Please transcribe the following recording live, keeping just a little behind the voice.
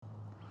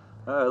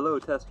Hello,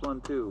 test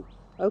 1, 2.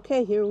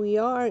 Okay, here we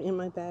are in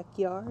my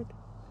backyard.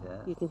 Yeah,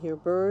 You can hear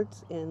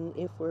birds, and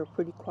if we're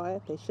pretty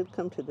quiet, they should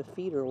come to the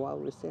feeder while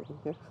we're sitting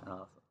here.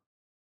 awesome.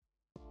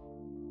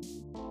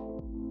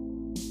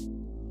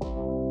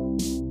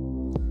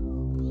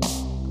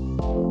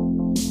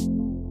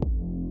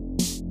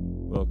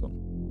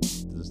 Welcome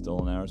to the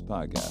Stolen Hours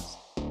Podcast.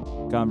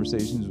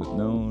 Conversations with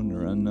known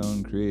or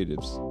unknown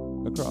creatives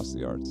across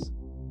the arts.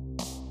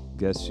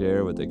 Guests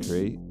share what they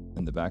create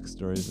and the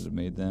backstories that have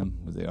made them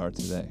what they are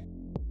today.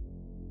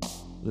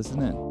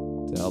 Listen in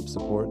to help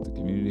support the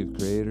community of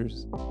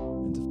creators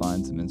and to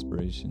find some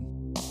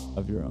inspiration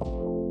of your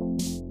own.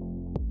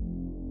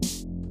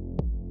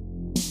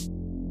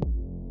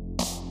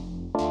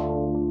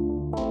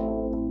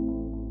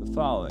 The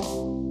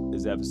following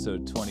is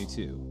episode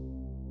 22.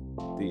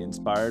 The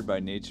inspired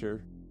by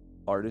nature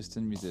artist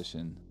and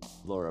musician,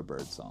 Laura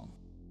Birdsong.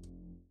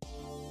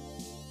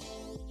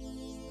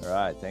 All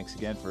right, thanks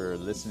again for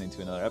listening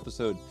to another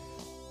episode.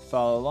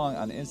 Follow along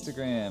on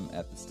Instagram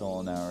at the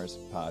Stolen Hours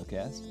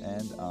Podcast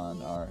and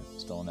on our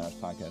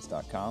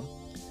stolenhourspodcast.com.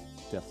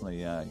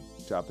 Definitely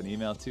drop an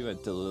email too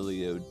at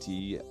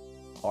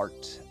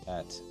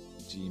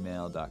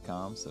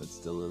deliliodart@gmail.com. So it's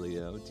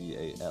delilio,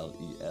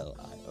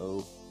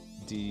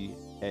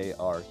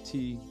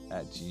 DALELIODART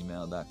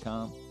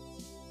 @gmail.com.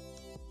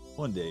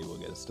 One day we'll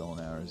get a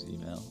Stolen Hours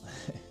email.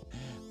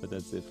 But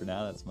that's it for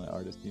now. That's my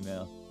artist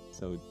email.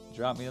 So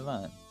drop me a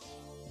line.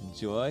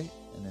 Enjoy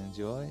and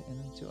enjoy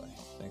and enjoy.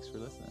 Thanks for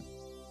listening.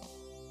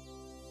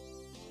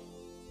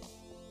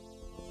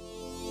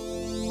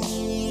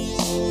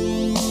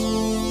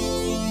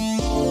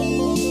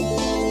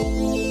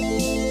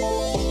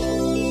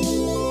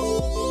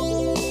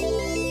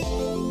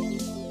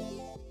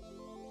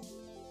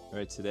 All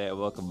right, today I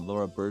welcome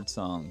Laura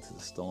Birdsong to the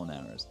Stolen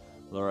Hours.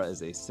 Laura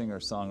is a singer,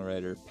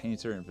 songwriter,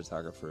 painter, and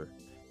photographer.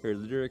 Her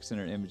lyrics and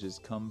her images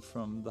come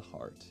from the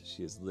heart.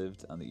 She has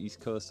lived on the East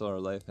Coast all her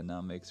life and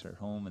now makes her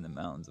home in the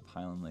mountains of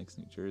Highland Lakes,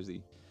 New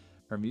Jersey.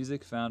 Her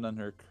music, found on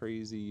her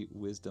Crazy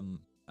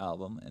Wisdom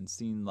album and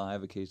seen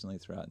live occasionally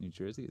throughout New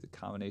Jersey, is a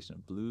combination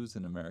of blues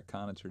and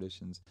Americana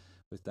traditions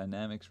with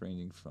dynamics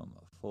ranging from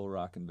a full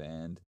rockin'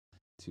 band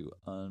to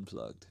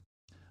unplugged.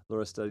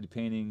 Laura studied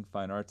painting,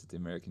 fine arts at the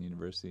American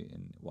University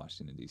in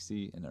Washington,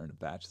 D.C., and earned a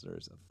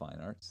bachelor's of fine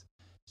arts.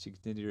 She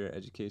continued her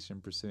education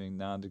pursuing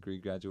non-degree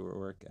graduate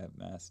work at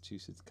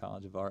Massachusetts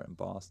College of Art in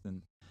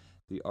Boston,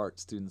 the Art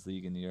Students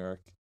League in New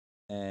York,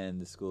 and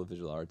the School of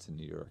Visual Arts in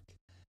New York.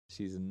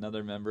 She's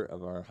another member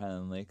of our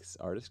Highland Lakes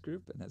artist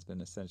group and has been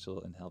essential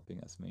in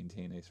helping us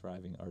maintain a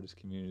thriving artist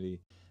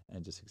community,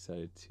 and just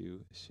excited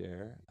to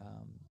share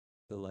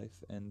the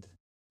life and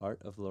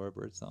art of Laura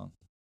Birdsong.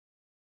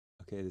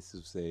 Okay, this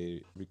is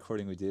a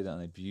recording we did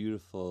on a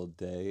beautiful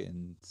day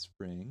in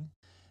spring,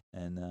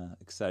 and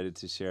excited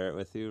to share it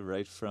with you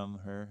right from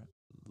her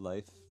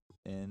life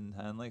in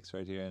Highland Lakes,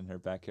 right here in her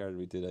backyard.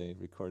 We did a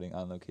recording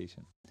on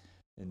location.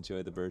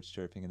 Enjoy the birds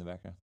chirping in the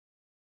background.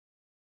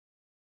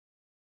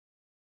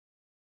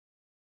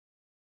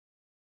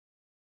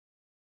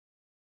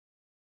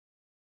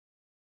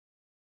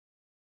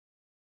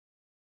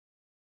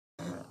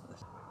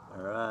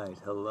 All right,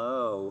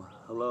 hello,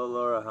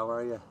 Laura. How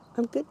are you?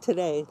 I'm good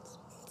today. It's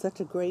such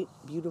a great,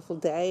 beautiful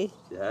day.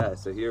 Yeah,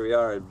 so here we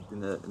are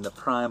in the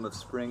prime of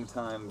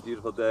springtime.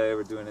 Beautiful day.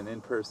 We're doing an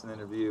in-person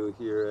interview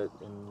here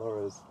in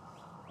Laura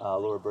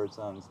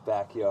Birdsong's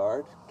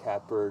backyard,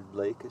 Catbird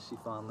Lake, as she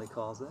fondly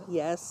calls it.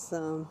 Yes,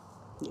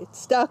 it's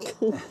stuck.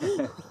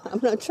 I'm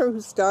not sure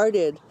who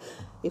started,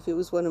 if it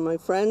was one of my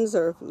friends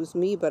or if it was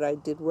me, but I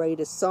did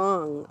write a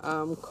song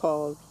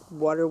called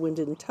Water, Wind,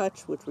 and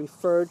Touch, which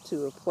referred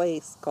to a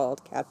place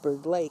called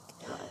Catbird Lake.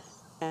 Nice.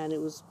 And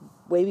it was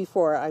way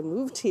before I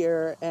moved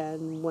here,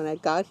 and when I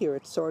got here,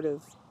 it sort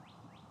of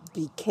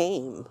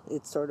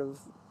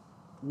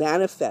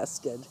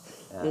manifested.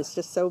 Yeah. And it's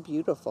just so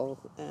beautiful,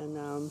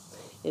 and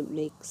it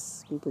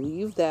makes me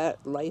believe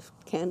that life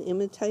can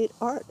imitate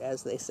art,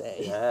 as they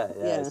say.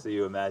 Yeah. So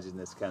you imagine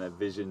this kind of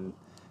vision.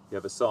 You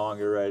have a song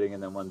you're writing,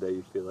 and then one day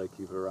you feel like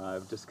you've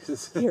arrived just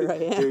because Here I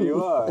am. Here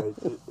you are.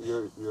 It's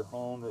your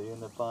home that you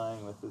end up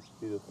buying with this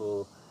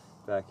beautiful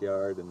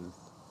backyard and this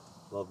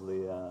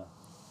lovely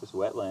just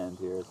wetland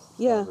here. It's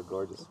kind of a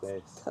gorgeous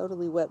space.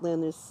 Totally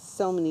wetland. There's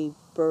so many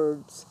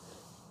birds.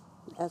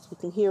 As we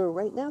can hear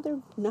right now,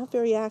 they're not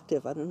very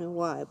active. I don't know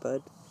why,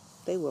 but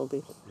they will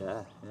be.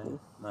 Yeah.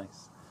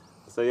 Nice.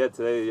 So yeah,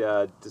 today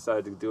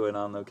decided to do an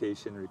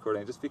on-location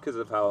recording just because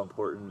of how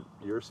important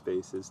your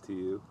space is to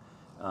you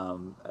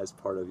as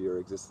part of your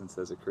existence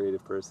as a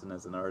creative person,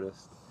 as an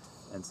artist.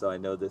 And so I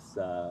know this,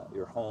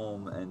 your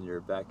home and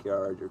your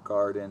backyard, your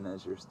garden,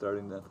 as you're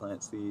starting to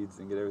plant seeds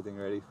and get everything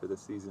ready for the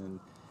season,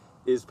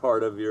 is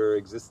part of your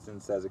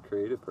existence as a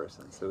creative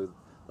person. So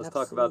let's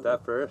talk about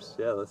that first.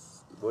 Yeah,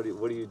 what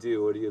do you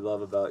do? What do you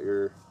love about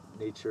your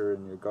nature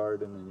and your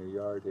garden and your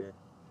yard here?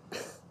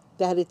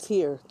 That it's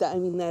here. That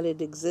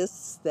it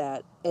exists.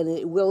 And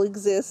it will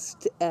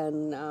exist.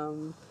 And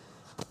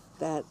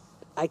that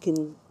I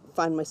can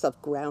find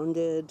myself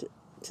grounded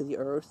to the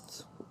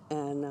earth,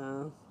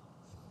 and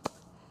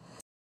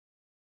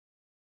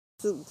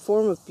It's a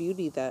form of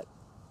beauty that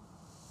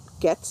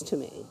gets to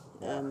me,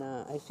 and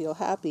I feel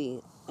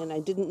happy. And I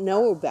didn't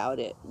know about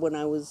it when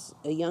I was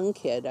a young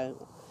kid. My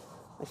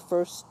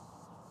first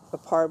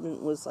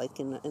apartment was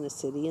like in a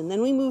city, and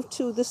then we moved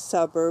to the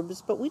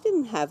suburbs, but we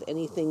didn't have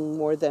anything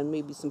more than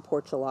maybe some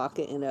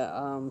portulaca in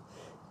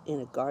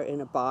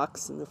a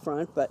box in the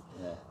front. But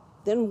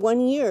then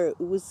one year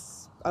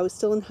I was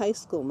still in high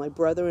school. My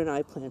brother and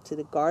I planted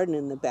a garden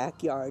in the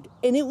backyard,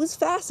 and it was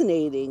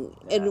fascinating.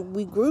 And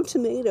we grew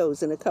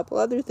tomatoes and a couple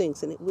other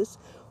things, and it was,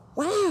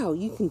 wow,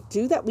 you can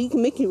do that. You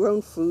can make your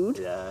own food.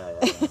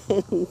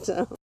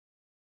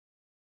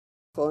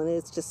 And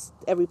it's just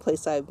every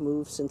place I've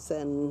moved since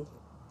then,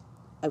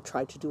 I've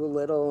tried to do a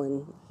little,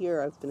 and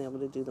here I've been able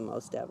to do the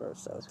most ever,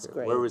 so it's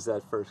great. Where was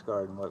that first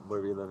garden? Where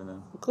were you living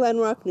in? Glen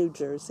Rock, New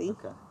Jersey.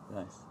 Okay,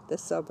 nice. The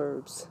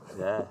suburbs.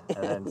 Yeah,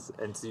 and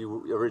so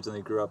you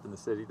originally grew up in the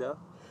city, though?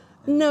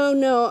 No.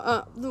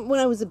 When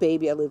I was a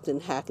baby, I lived in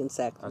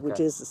Hackensack,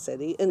 which is a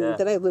city, and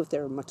then I lived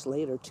there much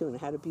later too, and I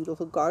had a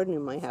beautiful garden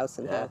in my house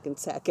in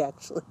Hackensack.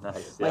 Actually,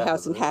 nice. My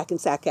house in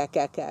Hackensack,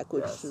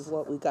 which is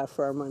what we got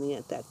for our money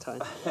at that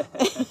time.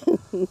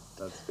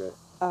 That's great.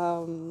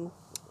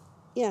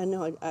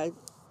 I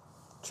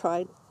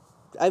tried.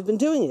 I've been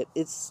doing it.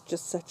 It's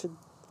just such a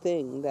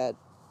thing that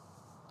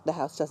the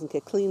house doesn't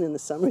get clean in the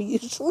summer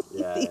usually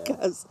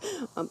because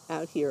I'm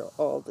out here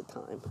all the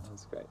time.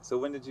 That's great. So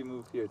when did you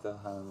move here to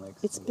Highland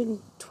Lakes? It's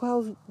been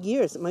 12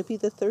 years. It might be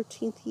the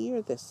 13th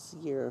year this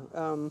year.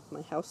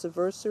 My house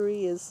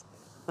anniversary is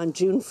on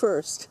June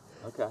 1st.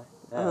 Okay.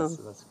 Yeah,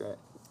 so that's great.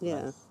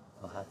 Yeah. Nice.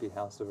 Well, happy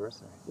house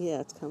anniversary.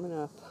 Yeah, it's coming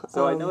up.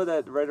 So I know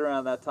that right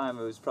around that time,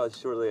 it was probably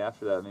shortly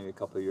after that, maybe a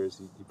couple of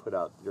years, you put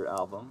out your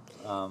album.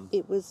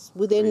 It was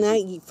within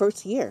that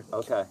first year.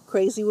 Okay.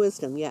 Crazy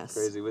Wisdom, yes.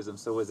 Crazy Wisdom.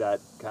 So was that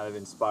kind of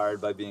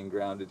inspired by being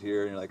grounded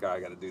here, and you're like, oh, I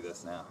got to do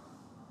this now?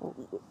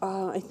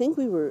 I think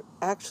we were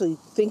actually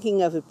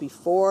thinking of it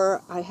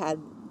before. I had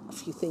a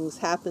few things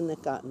happen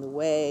that got in the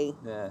way.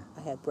 Yeah.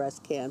 I had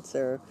breast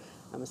cancer.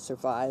 I'm a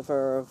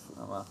survivor of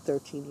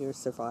 13-year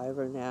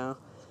survivor now.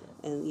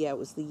 And it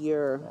was the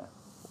year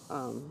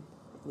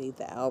made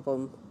the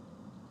album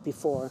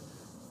before,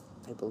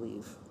 I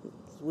believe.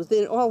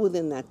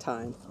 Within that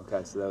time.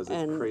 Okay, so that was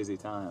a crazy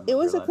time. It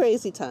was a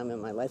crazy time in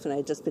my life, and I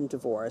had just been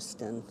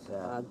divorced and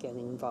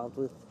getting involved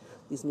with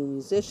these new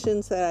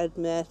musicians that I'd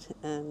met,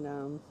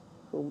 and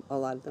a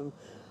lot of them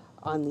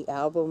on the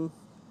album.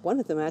 One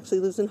of them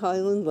actually lives in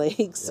Highland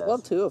Lakes. Yes. Well,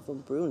 two of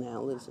them. Brew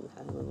now lives in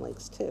Highland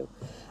Lakes too,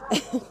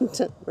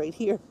 and right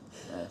here.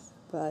 Yes.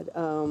 But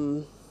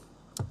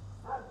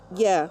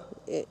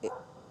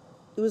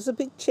it was a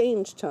big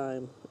change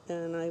time,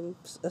 and I'm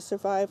a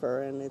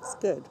survivor, and it's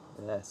good.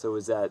 Yeah, so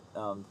was that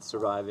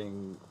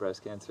surviving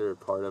breast cancer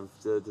part of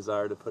the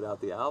desire to put out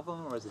the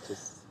album, or was it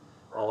just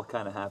all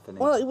kind of happening?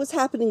 Well, it was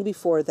happening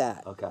before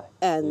that. Okay.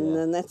 And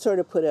then that sort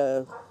of put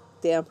a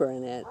damper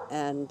in it,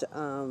 and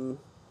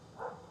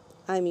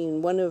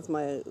one of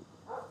my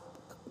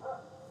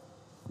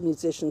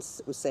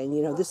musicians was saying,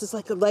 this is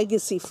like a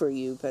legacy for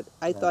you, but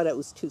I thought I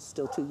was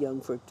still too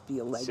young for it to be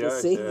a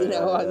legacy.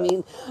 Sure,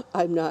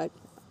 I'm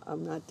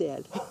not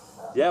dead.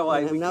 Yeah, well,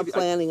 I'm not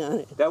planning on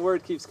it. That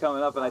word keeps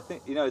coming up, and I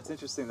think it's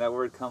interesting. That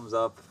word comes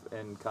up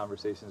in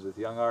conversations with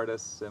young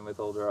artists and with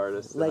older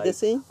artists.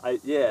 Legacy.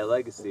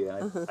 Legacy.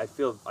 And I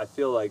feel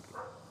like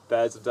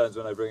bad sometimes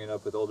when I bring it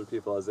up with older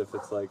people, as if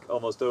it's like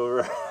almost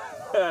over.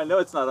 No,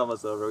 it's not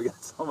almost over. We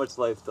got so much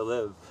life to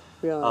live.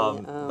 Really?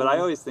 But I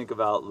always think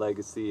about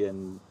legacy,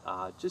 and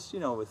just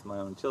with my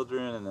own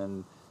children, and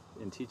then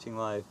in teaching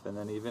life, and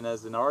then even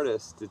as an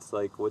artist, it's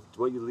like what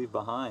you leave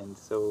behind.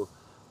 So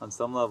on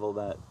some level,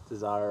 that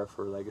desire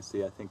for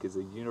legacy, I think, is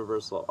a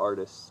universal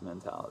artist's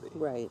mentality.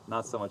 Right.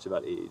 Not so much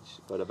about age,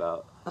 but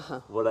about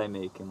what I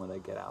make and what I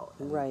get out.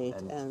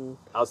 And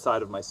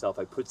outside of myself,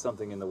 I put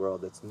something in the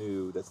world that's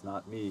new, that's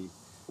not me,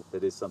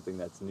 that is something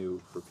that's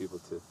new for people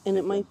to... And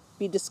it might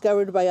be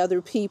discovered by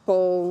other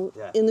people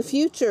in the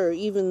future,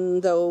 even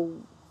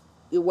though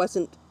it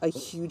wasn't a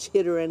huge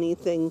hit or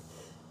anything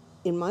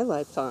in my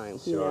lifetime.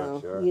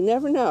 Sure. You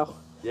never know.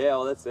 Yeah,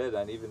 well, that's it.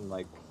 And even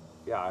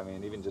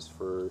even just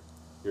for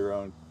your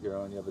own, you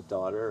have a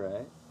daughter,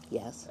 right?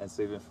 Yes. And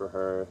so even for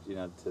her,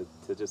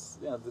 to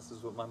just, this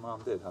is what my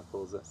mom did. How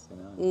cool is this,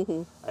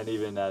 And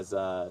even as,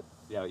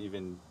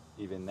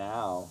 even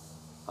now,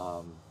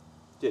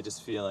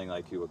 just feeling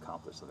like you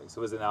accomplished something. So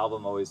was an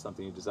album always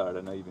something you desired?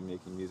 I know you've been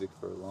making music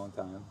for a long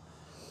time.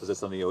 Was that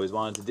something you always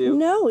wanted to do?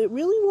 No, it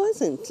really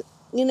wasn't.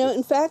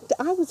 In fact,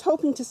 I was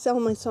hoping to sell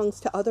my songs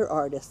to other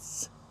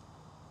artists.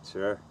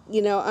 Sure.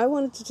 I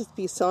wanted to just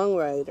be a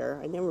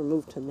songwriter. I never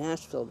moved to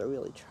Nashville to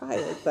really try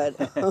it, but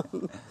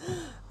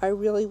I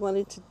really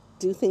wanted to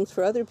do things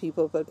for other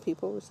people, but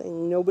people were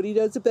saying, nobody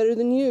does it better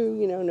than you,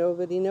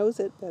 nobody knows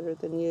it better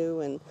than you,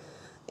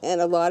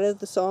 and a lot of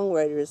the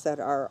songwriters that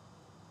are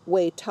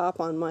way top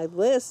on my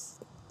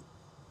list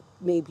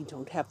maybe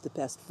don't have the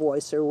best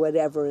voice or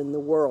whatever in the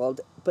world,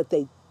 but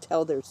they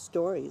tell their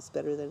stories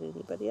better than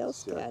anybody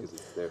else can. Sure, because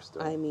it's their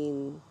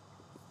story.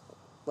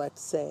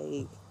 Let's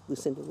say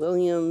Lucinda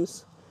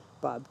Williams,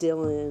 Bob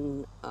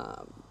Dylan,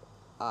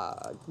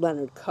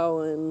 Leonard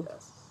Cohen.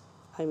 Yes.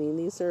 I mean,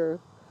 these are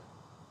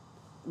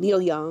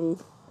Neil Young.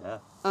 Yeah.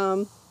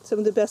 Some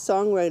of the best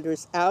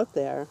songwriters out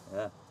there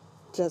Yeah.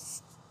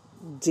 just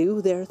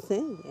do their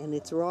thing, and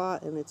it's raw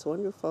and it's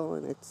wonderful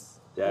and it's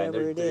Yeah, and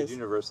whatever it they're is.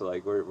 universal.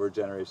 Like we're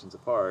generations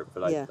apart,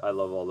 but Yeah. I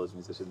love all those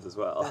musicians as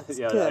well. That's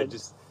I good.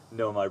 just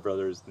know my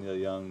brother's Neil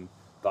Young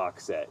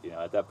box set.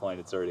 At that point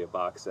it's already a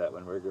box set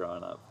when we're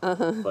growing up.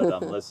 But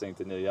I'm listening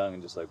to Neil Young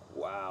and just like,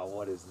 wow,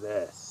 what is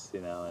this?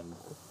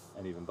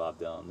 And even Bob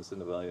Dylan. Listen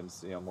to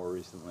Williams, more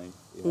recently.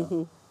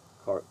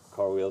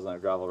 Car Wheels on a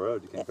Gravel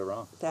Road. You can't go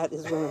wrong. That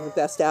is one of the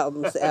best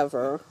albums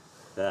ever.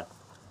 Yeah.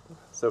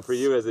 So for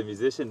you as a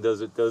musician,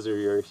 those are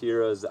your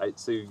heroes.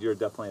 So you're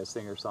definitely a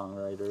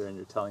singer-songwriter, and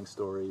you're telling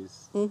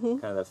stories,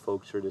 kind of that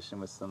folk tradition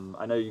with some.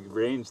 I know you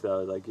range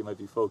though, like you might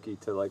be folky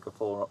to like a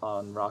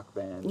full-on rock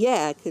band.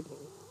 Yeah, I could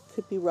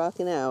be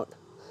rocking out.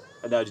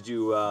 And now, did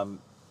you,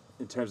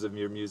 in terms of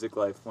your music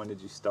life, when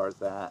did you start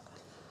that?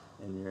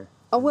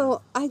 Oh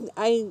well,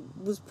 I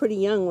was pretty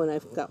young when I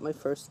got my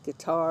first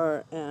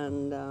guitar,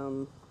 and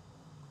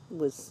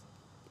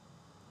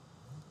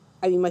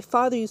my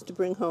father used to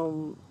bring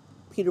home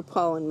Peter,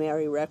 Paul, and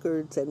Mary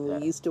records, and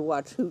we used to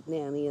watch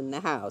Hootenanny in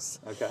the house.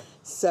 Okay.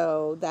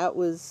 So that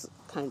was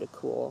kind of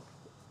cool.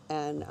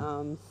 And,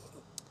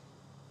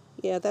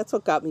 that's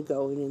what got me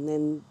going. And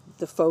then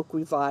the folk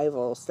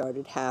revival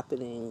started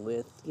happening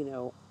with,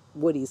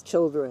 Woody's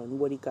Children,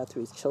 Woody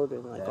Guthrie's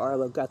Children. Like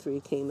Arlo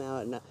Guthrie came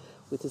out and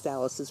with his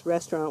Alice's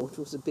Restaurant, which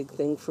was a big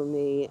thing for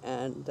me.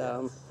 And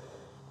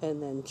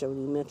and then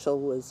Joni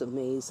Mitchell was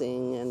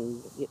amazing.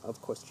 And,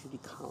 of course, Judy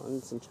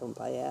Collins and Joan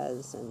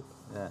Baez. And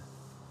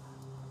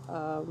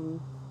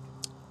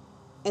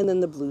and then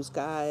the blues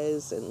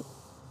guys and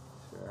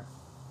Sure.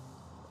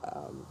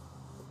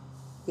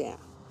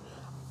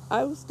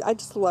 I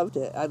just loved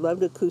it. I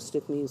loved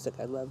acoustic music.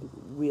 I loved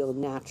real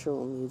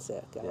natural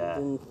music.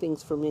 And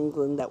things from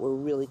England that were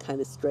really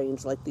kind of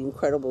strange, like the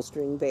Incredible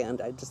String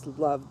Band. I just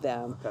loved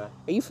them. Okay.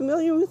 Are you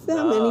familiar with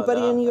them? No,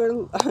 Anybody no. in your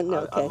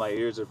no? Okay. My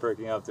ears are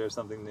perking up. There's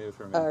something new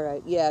for me. All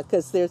right. Yeah,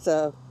 because there's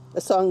a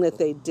song that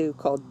they do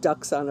called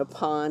Ducks on a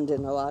Pond,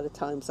 and a lot of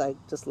times I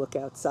just look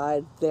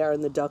outside there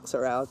and the ducks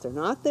are out. They're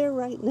not there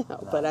right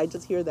now, but I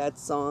just hear that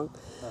song.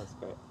 That's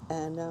great.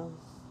 And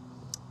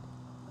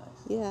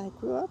Nice. yeah, I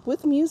grew up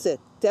with music.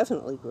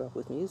 Definitely grew up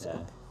with music.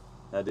 Yeah.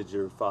 Now, did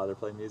your father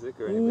play music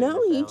or anything?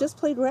 No, he just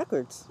played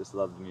records. Just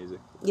loved the music.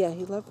 Yeah,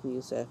 he loved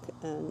music,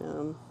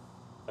 and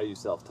Are you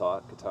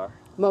self-taught guitar?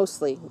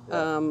 mostly.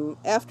 Yeah.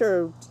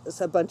 After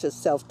a bunch of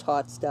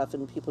self-taught stuff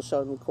and people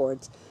showing me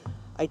chords,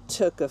 I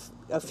took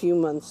a few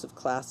months of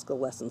classical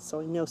lessons,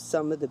 so I know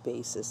some of the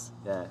basis,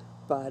 Yeah.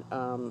 but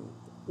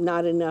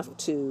not enough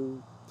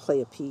to play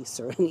a piece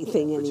or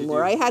anything But you anymore.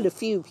 do- I had a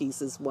few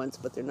pieces once,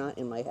 but they're not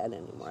in my head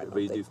anymore. I don't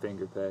But you do think.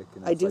 finger pick,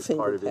 and I that's do like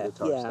finger part of your pick,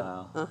 guitar yeah.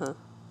 style.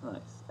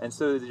 Nice. And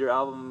so your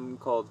album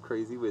called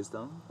Crazy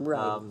Wisdom.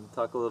 Right.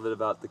 Talk a little bit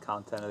about the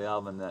content of the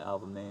album, the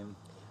album name.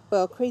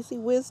 Well, Crazy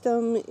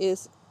Wisdom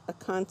is a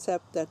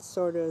concept that's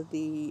sort of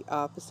the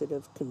opposite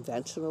of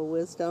conventional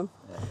wisdom.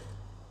 Yeah.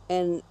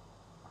 And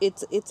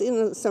it's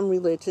in some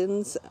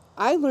religions.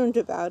 I learned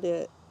about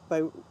it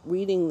by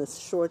reading this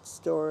short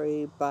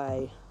story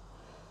by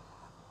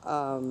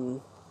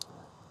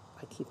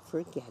I keep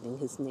forgetting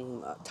his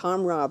name.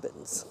 Tom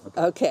Robbins.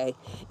 Okay.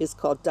 It's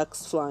called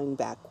Ducks Flying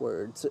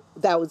Backwards.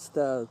 That was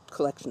the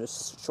collection of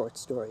short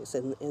stories.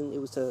 And it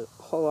was a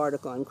whole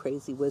article on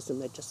Crazy Wisdom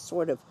that just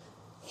sort of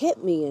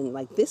hit me and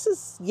like, this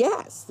is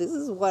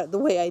what the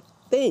way I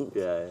think.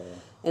 Yeah.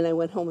 And I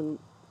went home and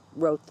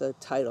wrote the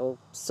title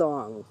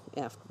song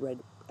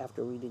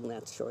after reading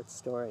that short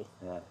story.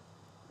 Yeah.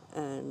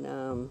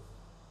 And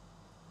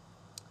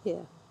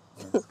yeah.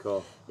 That's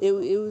cool.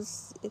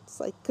 It's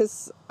like,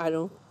 because I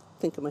don't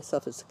think of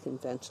myself as a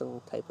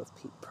conventional type of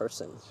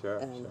person. Sure,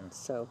 and sure.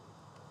 so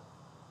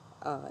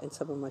and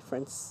some of my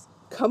friends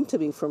come to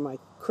me for my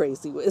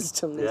crazy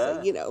wisdom. They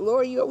say,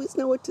 Laura, you always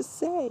know what to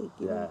say.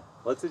 You know?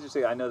 Well, it's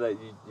interesting. I know that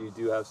you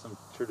do have some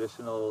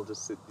traditional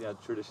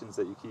traditions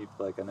that you keep.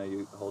 Like I know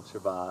you hold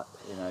Shabbat.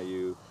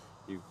 You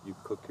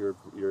cook your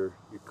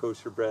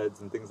kosher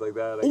breads and things like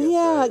that. I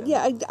guess,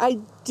 right? I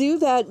do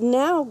that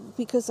now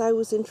because I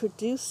was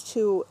introduced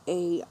to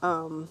a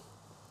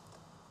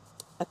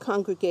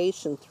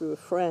congregation through a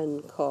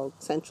friend called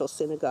Central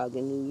Synagogue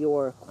in New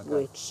York,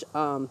 which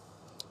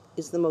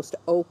is the most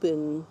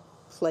open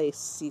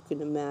place you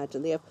can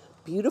imagine. They have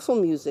beautiful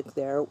music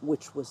there,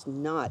 which was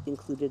not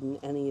included in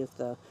any of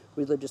the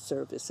religious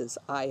services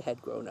I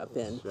had grown up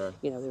in. Sure.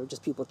 There were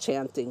just people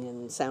chanting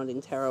and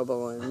sounding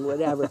terrible and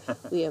whatever.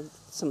 We have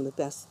some of the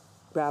best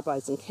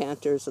rabbis and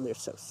cantors, and they're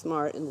so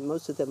smart, and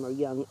most of them are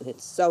young, and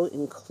it's so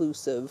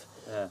inclusive.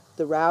 Yeah.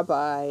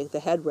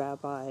 The head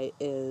rabbi,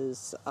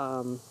 is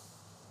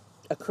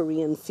a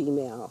Korean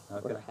female,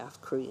 or half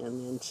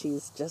Korean, and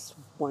she's just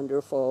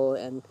wonderful,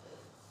 and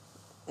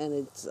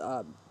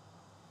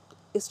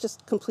it's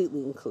just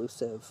completely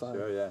inclusive.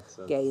 Sure, yeah.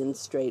 So gay and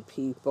straight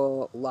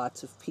people.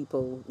 Lots of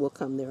people will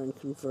come there and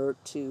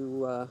convert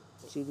to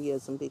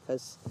Judaism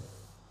because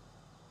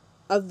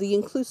of the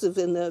inclusive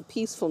and the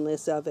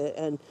peacefulness of it,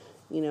 and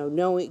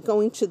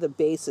going to the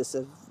basis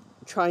of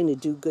trying to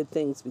do good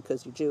things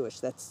because you're Jewish.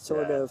 That's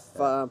sort of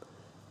I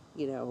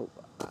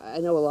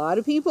know a lot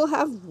of people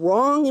have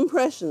wrong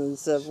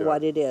impressions of Sure.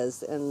 what it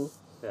is, and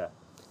Yeah.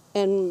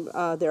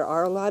 there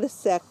are a lot of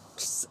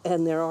sects,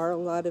 and there are a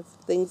lot of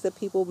things that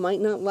people might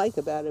not like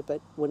about it,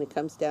 but when it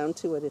comes down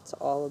to it, it's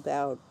all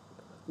about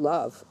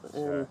love.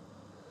 Sure.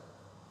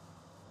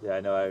 Yeah,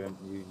 I know.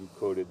 You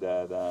quoted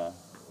that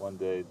one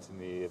day to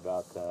me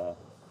about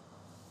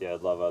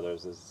love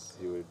others as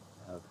you would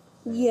have.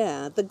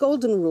 Yeah, the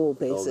golden rule,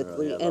 Golden rule,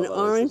 basically, yeah, and love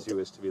others as you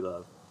wish to be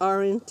loved.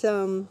 aren't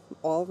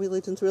all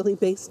religions really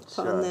based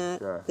upon Sure, that?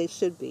 sure. They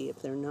should be if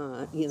they're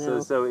not. You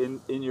know. So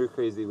in your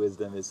crazy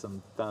wisdom is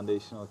some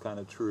foundational kind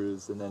of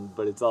truths,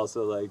 but it's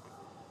also like,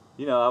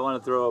 I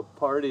want to throw a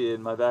party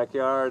in my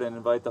backyard and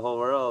invite the whole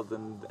world,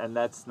 and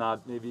that's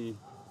not maybe,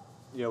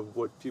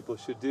 what people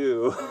should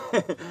do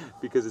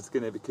because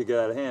could get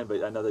out of hand.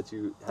 But I know that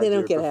you had They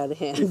don't get out of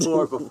hand.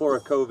 before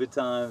COVID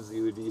times.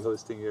 You would be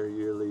hosting your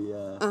yearly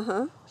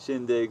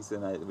shindigs,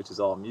 which is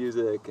all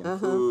music and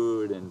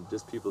food and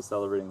just people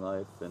celebrating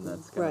life, and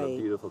that's kind of a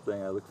beautiful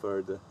thing. I look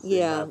forward to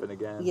seeing happen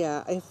again.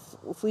 Yeah,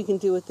 if we can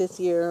do it this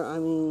year, I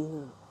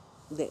mean,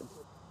 the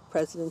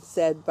president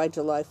said by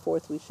July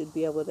 4th we should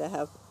be able to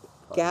have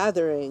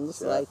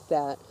gatherings like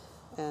that,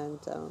 and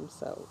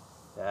so.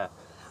 Yeah.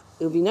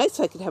 It would be nice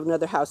if I could have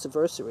another house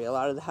anniversary. A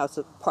lot of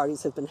the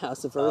parties have been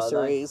house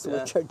anniversaries,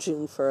 which are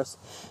June 1st.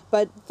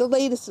 But the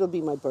latest it'll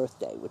be my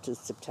birthday, which is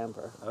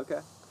September.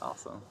 Okay,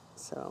 awesome.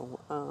 So,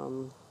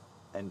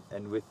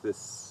 and with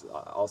this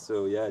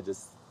also,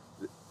 just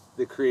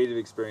the creative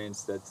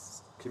experience,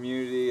 that's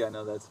community. I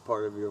know that's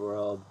part of your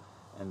world,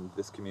 and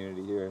this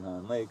community here in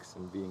Highland Lakes,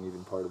 and being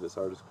even part of this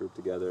artist group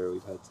together.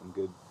 We've had some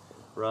good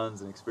runs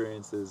and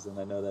experiences, and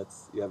I know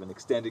you have an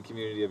extended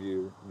community of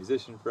your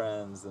musician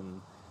friends and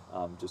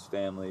just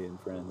family and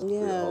friends for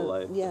your whole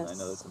life. Yes. And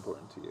I know that's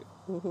important to you.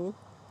 Mm-hmm.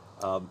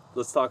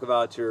 Let's talk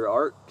about your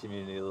art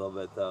community a little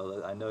bit,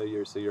 though. I know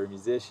you're a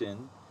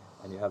musician,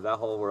 and you have that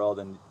whole world,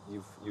 and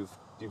you've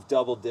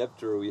double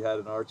dipped, or we had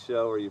an art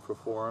show where you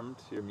performed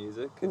your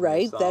music. And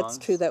right, your that's songs,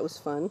 true. That was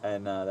fun.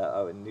 And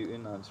out in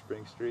Newton on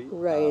Spring Street.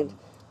 Right.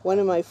 One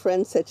of my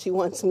friends said she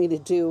wants me to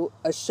do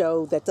a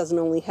show that doesn't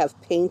only have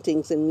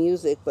paintings and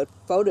music, but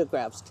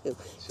photographs too.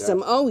 Because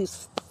I'm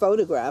always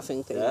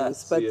photographing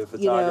things, but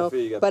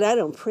but I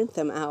don't print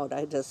them out.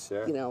 I just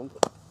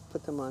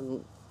put them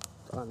on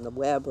the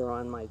web or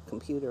on my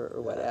computer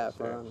or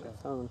whatever on my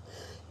phone.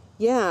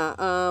 Yeah.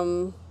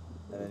 And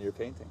then your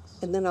paintings.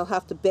 And then I'll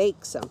have to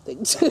bake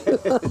something too.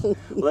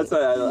 Well, that's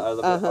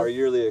why our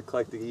yearly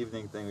eclectic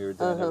evening thing we were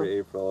doing every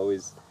April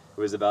always. It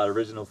was about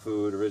original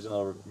food,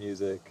 original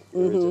music,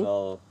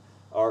 original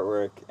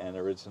artwork, and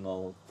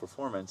original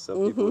performance.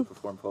 So people would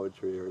perform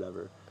poetry or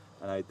whatever.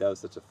 And that was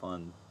such a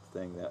fun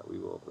thing that we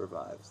will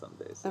revive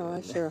someday soon. Oh,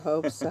 I sure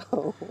hope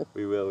so.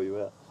 We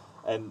will.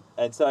 And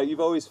so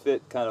you've always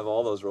fit kind of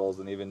all those roles,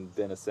 and even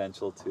been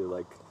essential to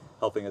like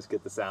helping us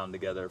get the sound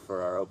together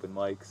for our open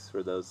mics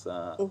for those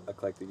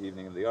eclectic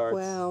evening of the arts.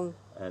 Well,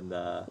 and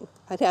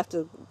I'd have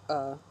to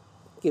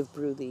give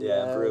Brew the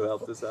Brew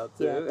helped us out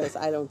too. Yeah, because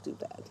I don't do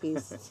that.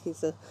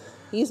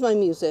 He's my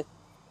music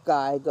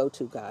guy,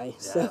 go-to guy.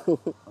 So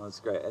well, that's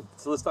great.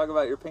 So let's talk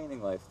about your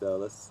painting life,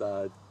 though.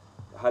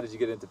 How did you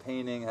get into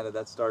painting? How did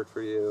that start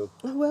for you?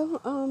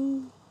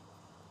 Well,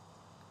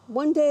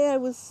 one day I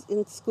was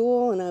in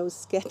school and I was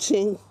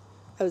sketching.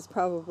 I was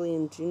probably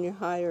in junior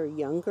high or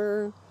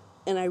younger,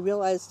 and I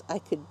realized I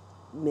could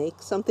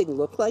make something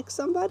look like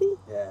somebody.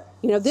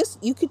 Yeah. This,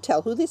 you could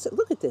tell who this.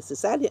 Look at this.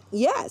 Is that it?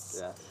 Yes.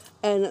 Yeah.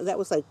 And that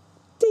was like,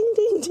 ding,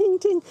 ding, ding,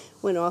 ding,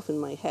 went off in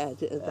my head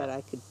that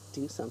I could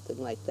do something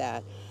like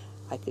that.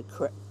 I could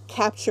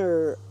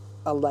capture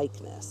a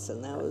likeness,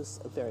 and that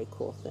was a very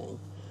cool thing.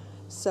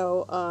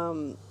 So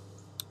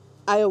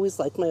I always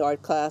liked my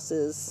art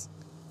classes.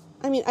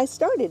 I mean, I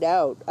started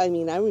out, I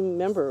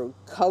remember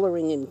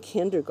coloring in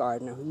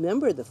kindergarten. I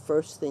remember the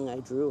first thing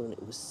I drew, and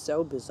it was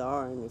so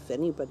bizarre, and if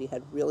anybody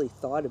had really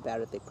thought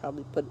about it, they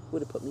probably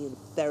would have put me in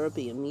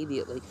therapy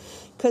immediately,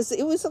 because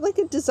it was like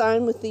a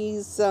design with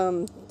these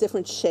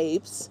different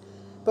shapes,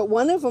 but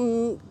one of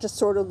them just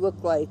sort of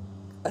looked like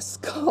a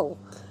skull.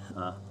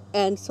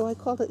 And so I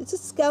called it's a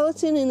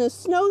skeleton in a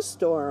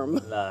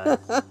snowstorm. Nice.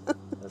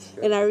 That's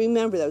great. And I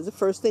remember that was the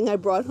first thing I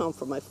brought home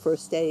for my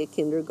first day at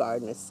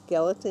kindergarten, a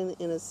skeleton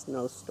in a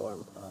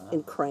snowstorm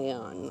in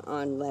crayon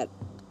on that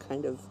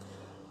kind of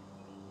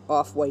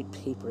off-white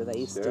paper they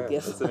used to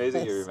give us. It's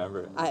amazing you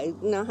remember it. I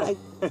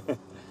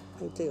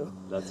do.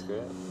 That's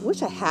great.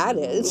 Wish I had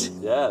it.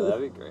 Yeah,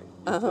 that'd be great.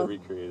 You have to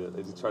recreate it.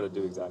 You try to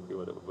do exactly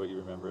what you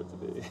remember it to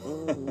be.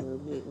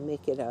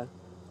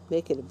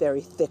 Make it a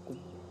very thick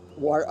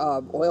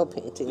oil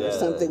painting or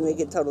something. Make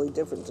it totally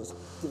different. Just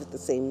give it the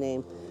same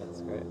name. That's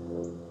great.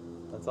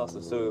 That's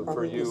awesome. So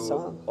for you,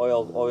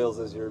 oils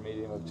is your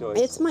medium of choice?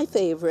 It's my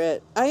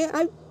favorite.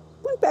 I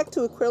went back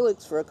to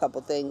acrylics for a couple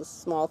things,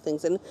 small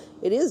things, and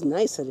it is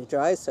nice that it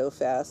dries so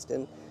fast.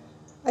 And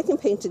I can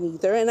paint in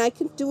either, and I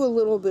can do a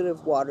little bit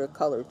of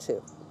watercolor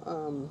too.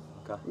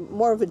 Okay.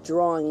 More of a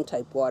drawing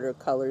type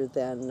watercolor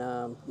than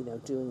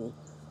doing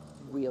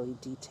really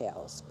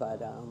details.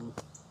 But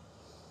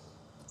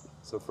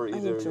So for I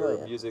either enjoy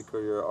your it. music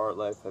or your art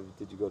life,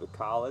 did you go to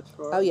college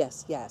for Oh it?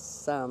 yes,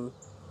 yes. In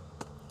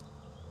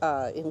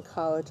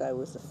college, I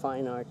was a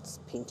fine arts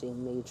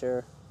painting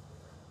major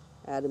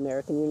at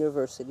American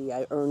University.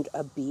 I earned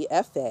a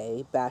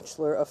BFA,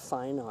 Bachelor of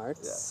Fine Arts,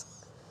 Yes.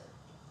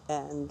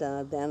 and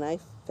then I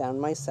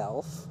found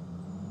myself.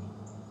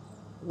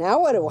 Now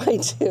what do I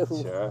do?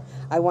 Sure.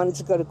 I wanted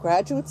to go to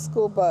graduate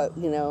school, but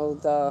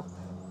the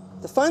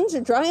funds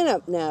are drying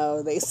up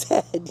now. They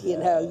said, you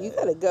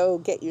got to go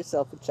get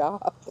yourself a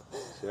job.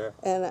 Sure.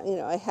 And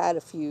I had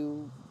a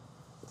few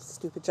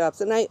stupid jobs,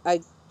 and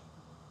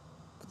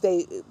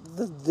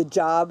the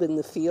job in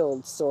the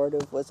field sort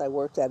of was I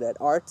worked at an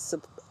art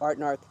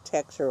and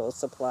architectural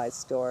supply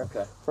store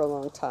Okay. for a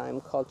long time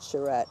called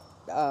Charette.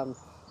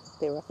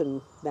 They were up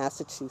in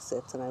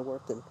Massachusetts, and I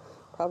worked in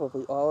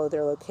probably all of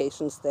their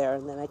locations there.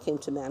 And then I came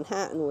to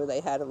Manhattan where they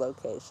had a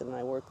location, and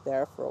I worked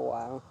there for a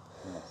while.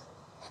 Nice.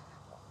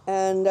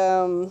 And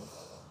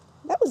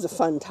that was a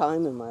fun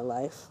time in my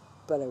life,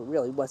 but I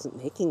really wasn't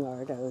making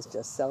art. I was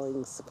just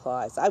selling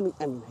supplies. I mean,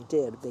 I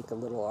did make a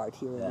little art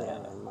here and there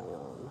on my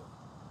own.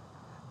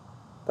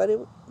 But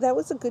that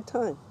was a good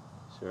time.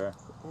 Sure.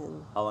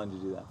 And How long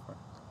did you do that for?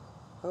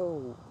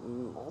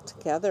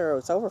 altogether, it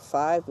was over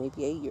 5,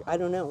 maybe 8 years. I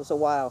don't know. It was a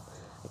while.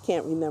 I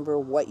can't remember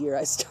what year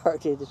I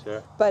started.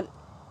 Sure. But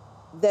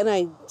then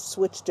I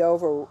switched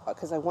over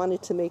because I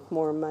wanted to make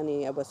more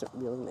money. I wasn't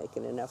really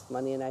making enough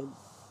money, and I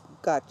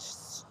got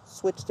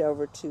switched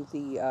over to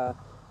the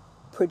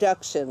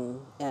production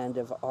end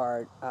of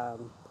art.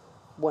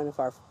 One of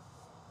our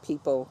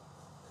people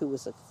who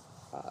was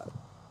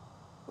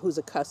who's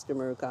a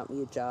customer got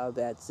me a job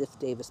at Ziff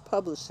Davis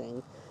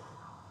Publishing,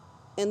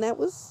 and that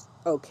was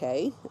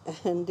okay.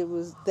 And it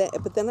was that,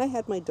 but then I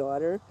had my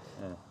daughter,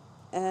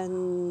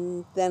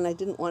 and then I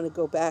didn't want to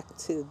go back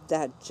to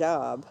that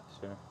job.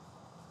 Sure.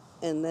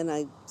 And then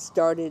I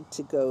started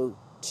to go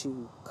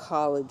to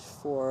college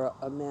for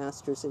a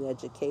master's in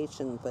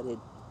education, but it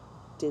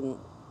didn't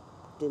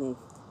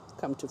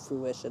come to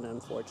fruition,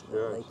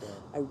 unfortunately. Sure.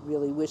 I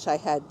really wish I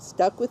had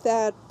stuck with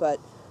that, but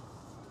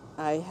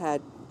I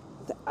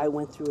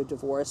went through a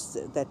divorce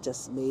that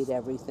just made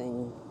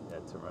everything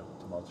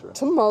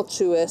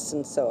tumultuous,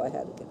 and so I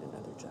had to get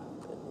another job.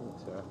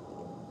 And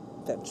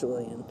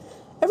eventually, and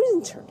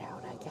everything turned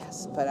out, I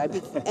guess. But I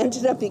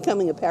ended up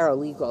becoming a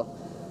paralegal.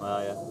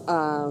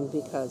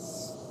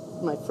 Because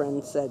my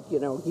friend said,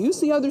 use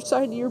the other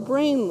side of your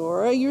brain,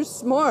 Laura. You're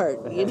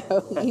smart.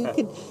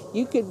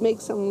 You could make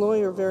some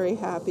lawyer very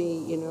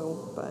happy.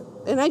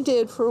 And I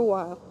did for a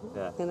while.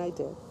 Yeah. And I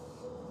did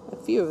a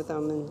few of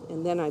them,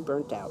 and then I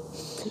burnt out.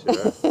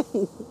 Sure.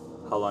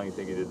 How long do you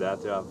think you did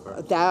that job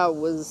for? That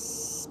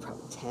was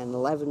probably 10,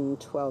 11,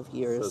 12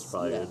 years. So it's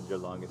probably your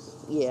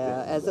longest.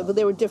 Yeah, but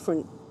they were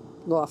different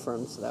law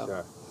firms, though.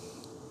 Sure.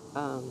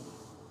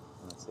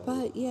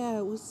 But yeah,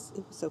 it was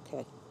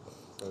okay.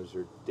 So was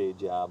your day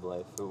job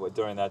life?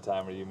 During that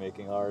time, were you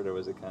making art, or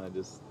was it kind of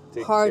just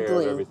taking care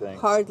of everything?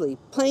 Hardly.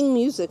 Playing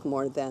music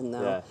more then,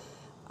 though.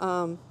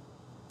 Yeah.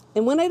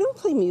 And when I don't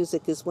play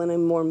music is when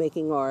I'm more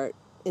making art.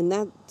 And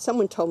that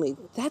someone told me,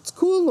 that's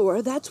cool,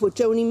 Laura. That's what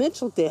Joni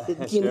Mitchell did.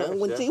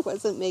 When she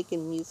wasn't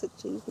making music,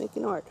 she was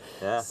making art.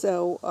 Yeah.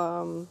 So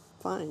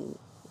fine.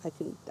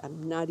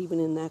 I'm not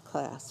even in that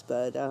class,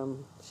 but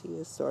she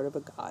is sort of a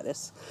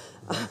goddess.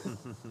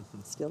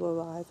 Still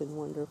alive and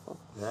wonderful.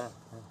 Yeah.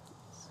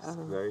 She's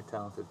a very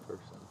talented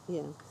person.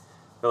 Yeah.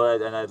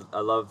 Well, and I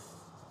love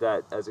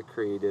that as a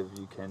creative,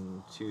 you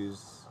can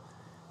choose,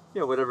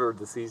 whatever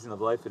the season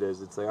of life it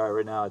is. It's like, all right,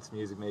 right now it's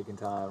music making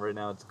time. Right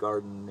now it's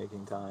garden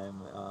making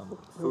time,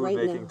 food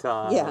making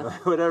time,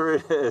 whatever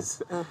it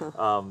is.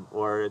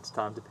 Or it's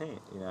time to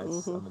paint.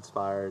 I'm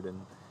inspired.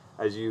 And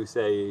as you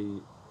say,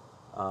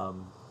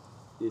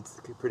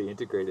 it's pretty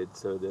integrated,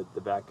 so that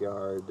the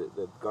backyard,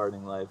 the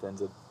gardening life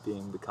ends up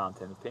being the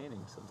content of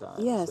painting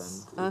sometimes.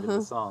 Yes. And even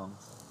the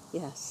songs.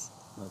 Yes.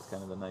 That's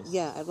kind of a nice.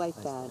 Yeah, I like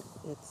nice that.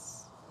 thing.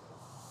 It's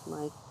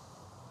my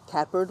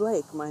Catbird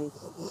Lake, my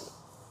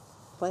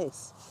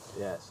place.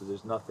 Yeah, so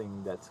there's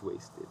nothing that's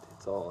wasted.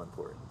 It's all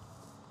important.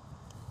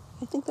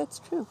 I think that's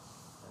true.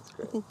 That's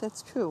great. I think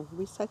that's true.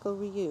 Recycle,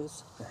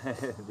 reuse.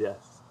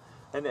 Yes.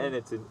 And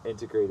it's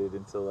integrated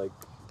into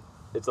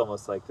it's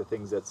almost like the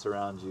things that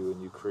surround you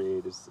and you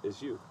create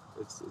is you.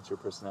 It's your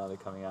personality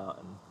coming out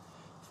and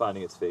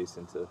finding its face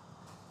into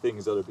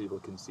things other people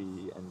can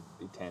see and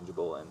be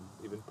tangible and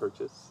even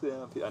purchase.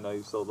 Yeah, I know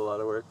you've sold a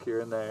lot of work here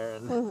and there.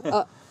 And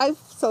I've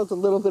sold a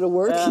little bit of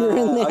work here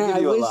and there.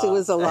 I wish it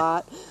was a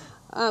lot.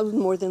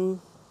 More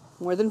than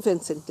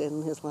Vincent did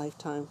in his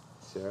lifetime.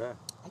 Sure.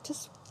 I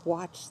just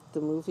watched the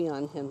movie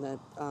on him that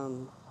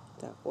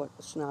what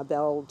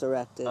Schnabel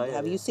directed. Oh, yeah,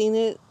 Have you seen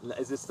it?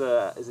 Is it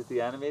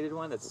the animated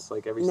one? It's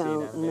like every scene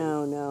animated?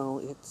 No,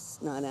 it's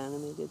not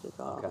animated at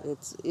all. Okay.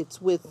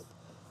 It's with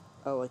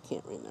I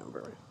can't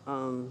remember.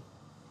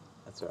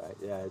 That's all right.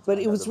 Yeah. But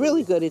it was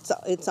really good. It's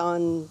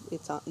on.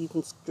 You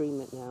can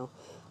stream it now.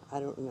 I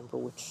don't remember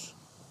which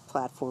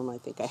platform. I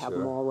think I have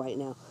them Sure. all right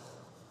now.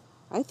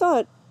 I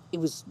thought it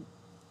was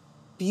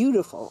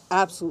beautiful,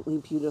 absolutely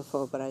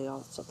beautiful, but I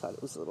also thought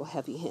it was a little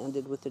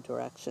heavy-handed with the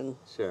direction.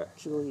 Sure.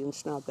 Julian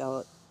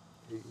Schnabel,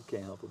 He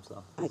can't help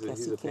himself. I guess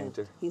He's he a can't.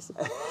 painter.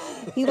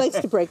 He likes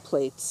to break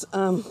plates.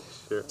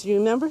 Sure. Do you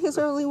remember his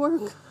early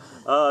work?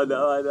 Oh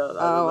no, I don't. I don't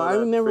know I that.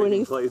 remember when he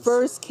Breaking plates.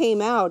 first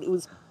came out, it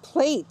was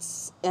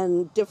plates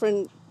and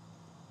different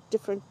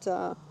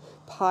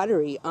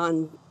pottery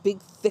on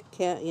big, thick,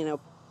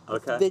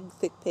 Okay. big,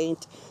 thick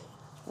paint.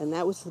 And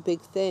that was the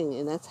big thing.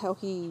 And that's how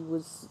he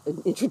was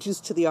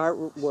introduced to the art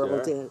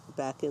world Sure.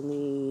 back in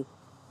the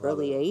Well,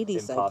 early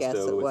 80s, I guess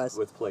impasto it with, was.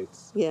 with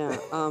plates. Yeah.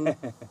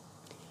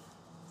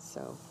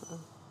 So,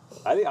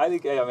 I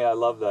think. I mean, I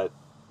love that.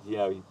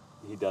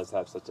 He does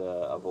have such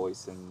a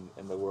voice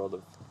in the world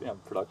of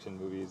production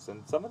movies,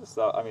 and some of the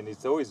stuff. I mean,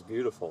 it's always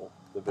beautiful,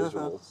 the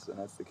visuals, and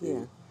that's the key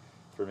Yeah.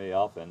 for me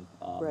often.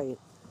 right.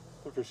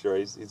 But for sure,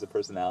 he's a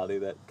personality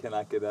that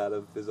cannot get out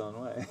of his own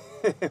way,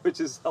 which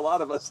is a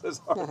lot of us as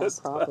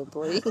artists.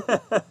 Probably.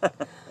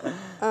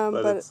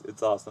 But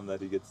it's awesome that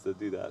he gets to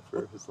do that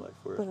for his life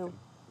work. But I'm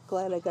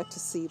glad I got to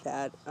see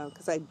that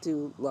because I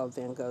do love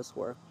Van Gogh's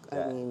work.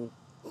 Yeah. I mean,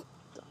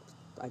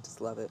 I just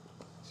love it.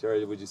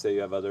 Sure. Would you say you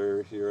have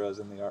other heroes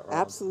in the art world?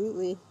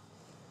 Absolutely.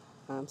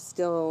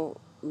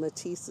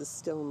 Matisse is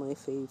still my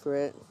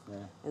favorite.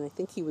 Yeah. And I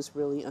think he was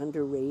really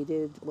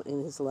underrated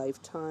in his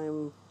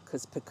lifetime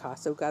because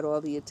Picasso got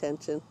all the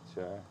attention.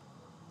 Sure.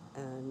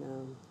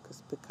 And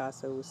because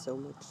Picasso was so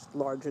much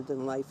larger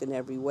than life in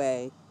every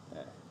way.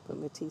 Yeah. But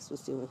Matisse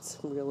was doing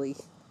some really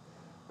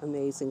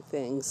amazing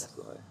things.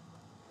 Absolutely.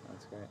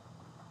 That's great.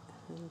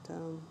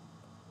 And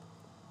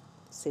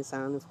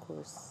Cézanne, of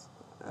course.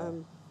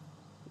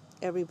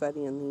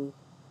 Everybody in the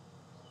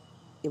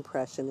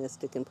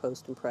impressionistic and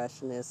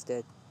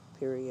post-impressionistic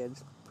period,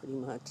 pretty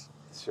much.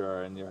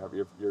 Sure, and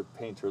your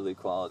painterly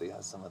quality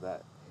has some of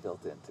that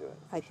built into it.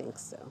 I think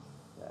so.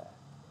 Yeah,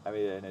 I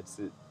mean, and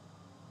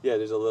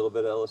there's a little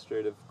bit of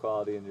illustrative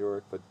quality in your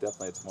work, but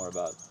definitely it's more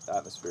about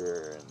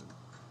atmosphere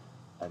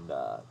and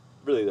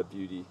really the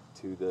beauty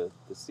to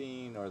the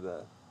scene or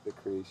the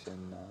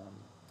creation,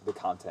 the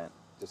content,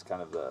 just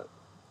kind of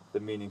the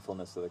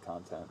meaningfulness of the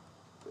content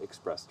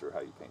expressed through how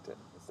you paint it.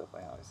 That's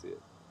definitely how I see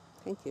it.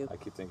 Thank you. I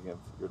keep thinking of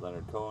your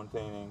Leonard Cohen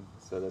painting,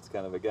 so that's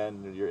kind of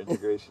again your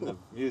integration of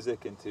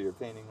music into your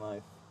painting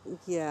life.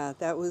 Yeah,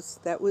 that was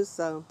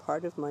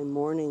part of my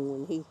mourning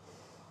when he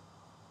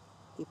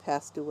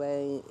passed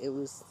away. It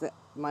was that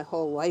my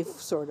whole life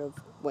sort of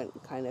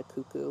went kind of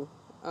cuckoo.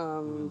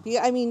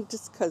 Yeah, I mean,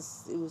 just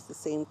because it was the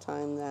same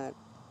time that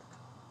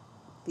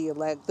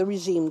the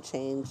regime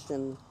changed,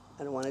 and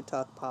I don't want to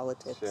talk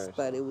politics, Sure.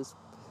 but it was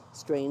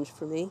strange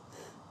for me,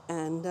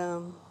 and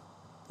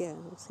yeah,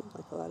 it seemed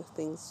like a lot of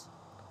things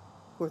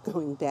were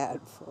going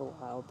bad for a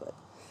while, but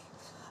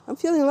I'm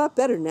feeling a lot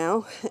better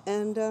now,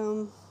 and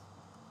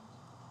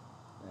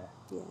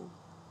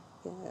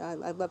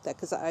I love that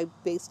because I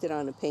based it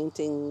on a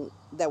painting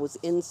that was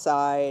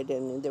inside,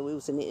 and there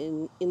was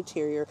an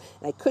interior,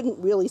 and I couldn't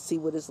really see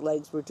what his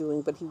legs were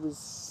doing, but he was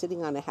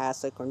sitting on a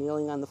hassock or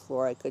kneeling on the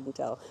floor. I couldn't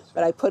tell,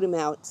 but I put him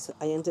out.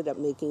 I ended up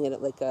making it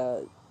like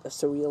a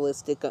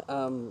surrealistic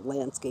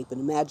landscape, an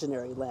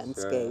imaginary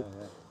landscape,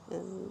 Sure,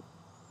 and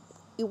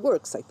it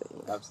works, I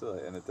think.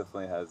 Absolutely, and it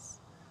definitely has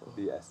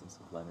the essence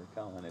of Leonard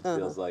Cohen. It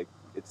feels like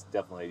it's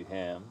definitely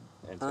him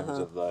in terms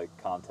of the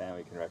content.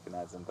 We can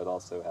recognize him, but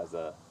also has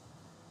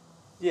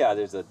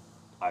there's a,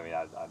 I mean,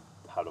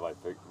 how do I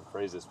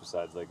phrase this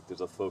besides like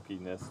there's a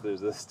folkiness,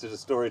 there's a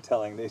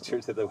storytelling nature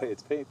to the way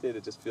it's painted.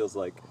 It just feels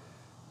like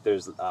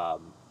there's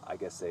I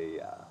guess a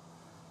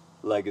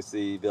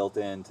legacy built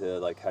into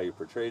like how you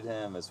portrayed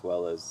him, as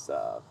well as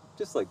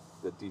just like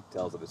the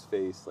details of his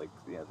face, like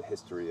the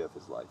history of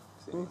his life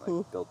seeming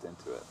like built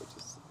into it, which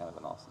is kind of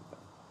an awesome thing.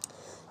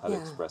 How to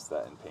express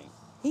that in paint.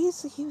 He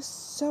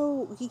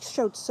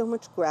showed so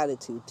much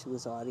gratitude to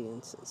his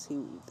audiences.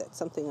 That's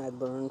something I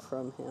learned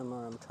from him,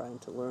 or I'm trying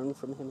to learn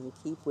from him and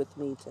keep with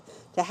me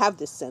to have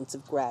this sense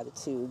of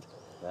gratitude.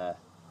 Yeah.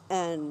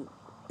 And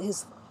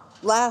his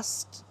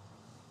last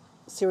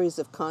series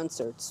of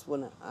concerts,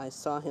 when I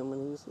saw him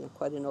when he was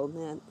quite an old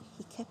man,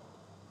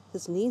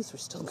 his knees were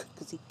still good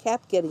because he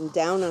kept getting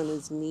down on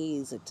his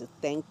knees to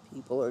thank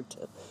people or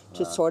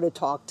to sort of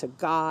talk to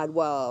God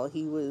while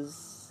he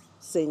was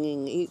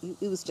singing.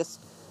 He was just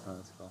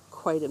that's cool.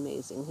 Quite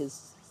amazing,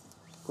 his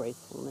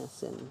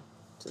gratefulness and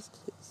just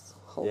his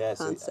whole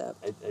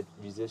concept.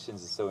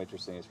 Musicians is so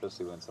interesting,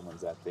 especially when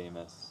someone's that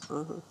famous.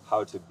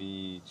 How to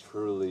be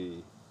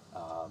truly,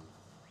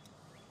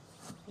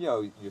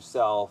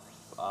 yourself,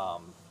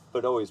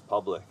 but always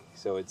public.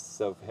 So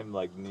it's him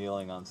like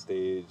kneeling on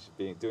stage,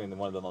 doing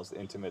one of the most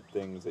intimate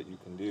things that you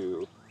can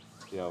do,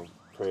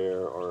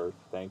 prayer or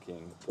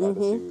thanking,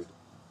 gratitude.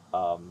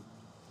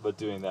 But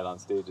doing that on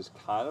stage is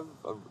kind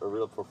of a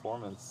real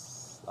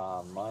performance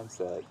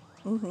mindset,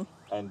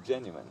 and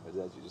genuine, as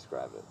you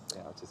describe it.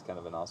 It's just kind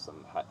of an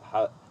awesome.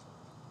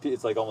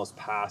 It's like almost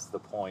past the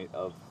point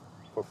of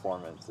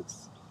performance.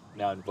 It's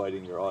now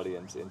inviting your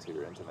audience into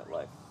your intimate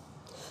life.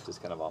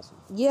 just kind of awesome.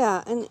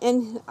 Yeah,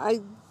 and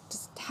I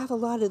just have a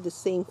lot of the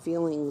same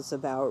feelings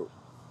about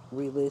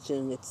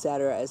religion,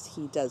 etc., as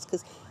he does.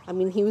 Because I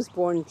mean, he was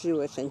born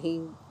Jewish, and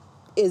he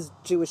is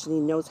Jewish, and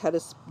he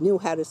knew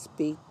how to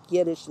speak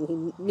Yiddish, and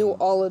he knew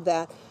all of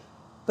that.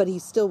 But he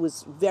still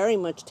was very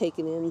much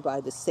taken in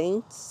by the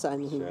saints. I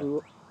mean,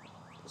 Sure.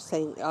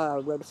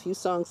 wrote a few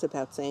songs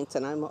about saints,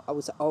 and I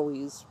was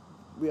always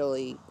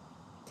really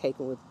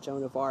taken with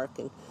Joan of Arc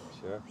and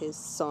Sure. his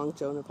song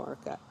Joan of Arc.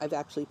 I've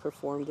actually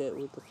performed it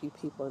with a few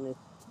people, and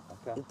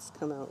Okay. it's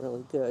come out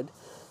really good.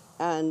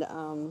 And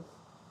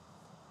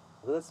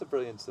Well, that's the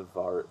brilliance of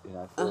art. I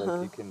feel like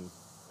uh-huh. you can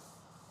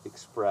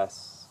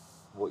express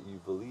what you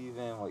believe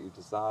in, what you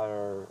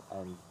desire,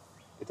 and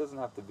it doesn't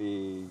have to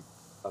be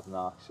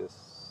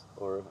obnoxious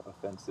or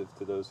offensive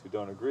to those who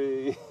don't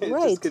agree. It just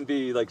Right. can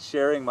be like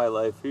sharing my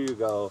life. Here you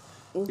go.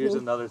 Here's Mhm.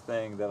 another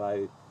thing that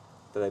I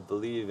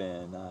believe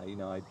in.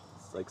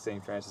 It's like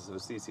Saint Francis of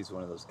Assisi is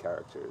one of those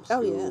characters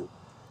Oh yeah. who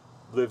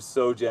lived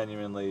so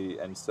genuinely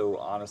and so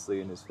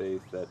honestly in his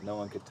faith that no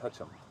one could touch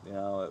him. It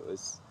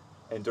was,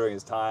 and during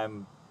his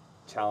time,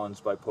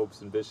 challenged by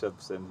popes and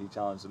bishops, and he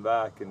challenged them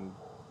back, and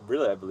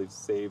really, I believe,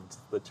 saved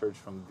the church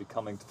from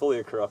becoming fully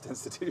a corrupt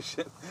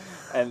institution,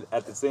 and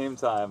at the same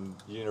time,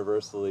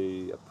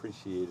 universally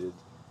appreciated,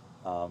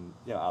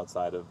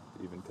 outside of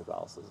even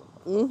Catholicism,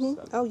 of course.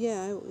 Mhm. Oh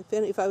yeah.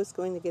 If I was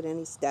going to get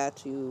any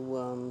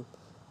statue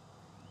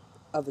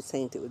of a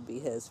saint, it would be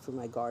his for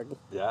my garden.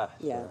 Yeah,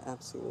 Yeah, sure.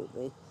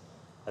 absolutely.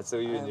 And so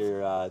even I've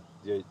your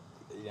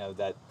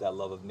that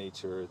love of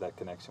nature, that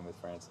connection with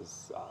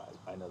Francis,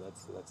 I know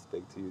that's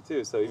big to you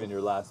too. So even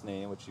your last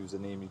name, which was a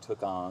name you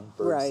took on,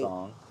 Right.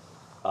 Birdsong.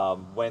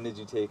 When did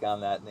you take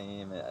on that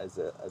name as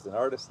an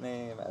artist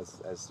name,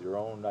 as your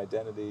own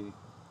identity?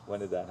 When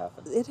did that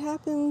happen? It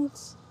happened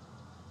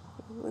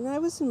when I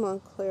was in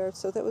Montclair,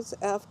 so that was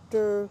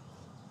after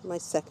my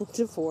second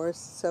divorce.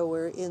 So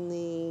we're in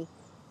the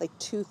like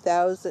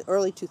 2000,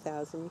 early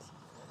 2000s.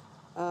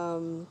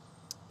 Um,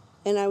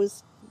 and I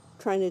was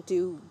trying to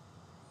do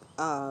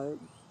uh,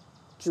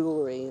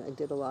 jewelry. I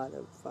did a lot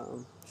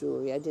of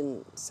jewelry. I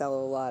didn't sell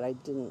a lot. I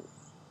didn't,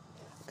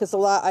 because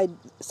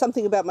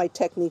something about my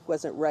technique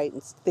wasn't right,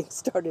 and things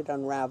started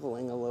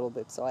unraveling a little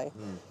bit. So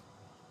Hmm.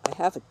 I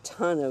have a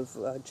ton of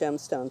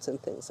gemstones and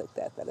things like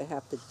that I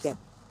have to get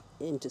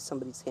into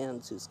somebody's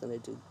hands who's going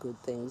to do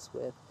good things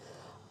with.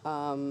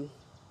 Um,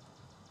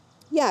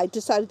 yeah, I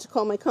decided to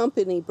call my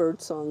company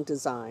Birdsong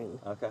Design,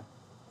 Okay.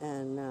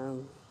 and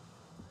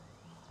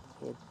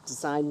I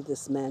designed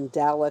this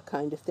mandala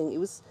kind of thing. It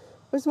was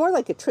more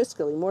like a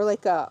Triskele, more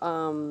like a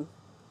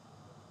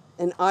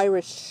an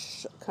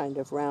Irish kind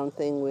of round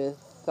thing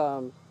with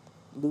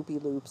loopy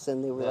loops,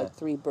 and they were Yeah. like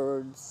three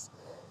birds,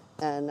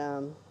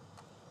 and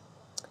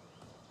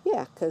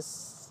yeah,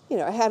 because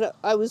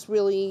I was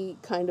really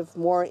kind of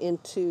more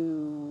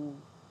into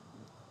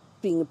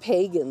being a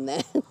pagan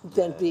than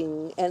Yeah.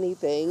 being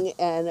anything,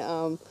 and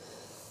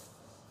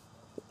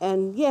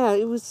yeah,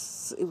 it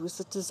was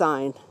a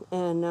design,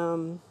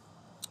 and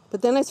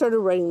but then I started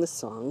writing the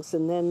songs,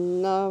 and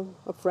then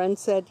a friend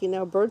said,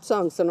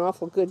 Birdsong's an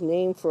awful good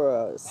name for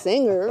a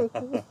singer,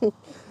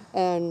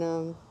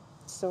 and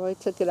so I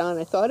took it on.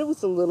 I thought it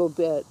was a little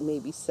bit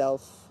maybe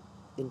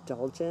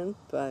self-indulgent,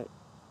 but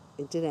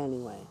it did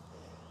anyway.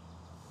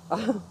 Yeah.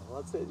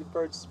 Well, that's it.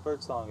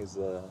 Birdsong is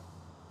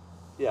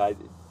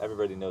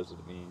everybody knows what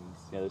it means.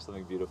 There's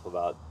something beautiful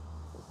about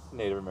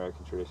Native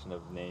American tradition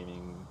of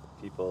naming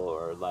people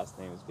or last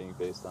names being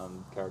based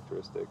on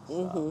characteristics.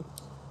 Hmm.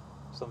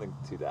 Something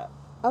to that.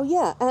 Oh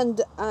yeah,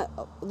 and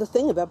the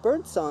thing about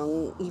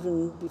Birdsong,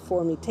 even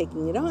before me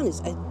taking it on,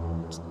 is I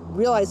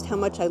realized how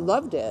much I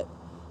loved it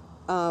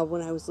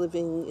when I was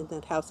living in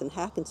that house in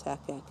Hackensack.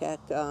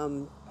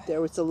 There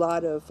was a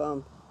lot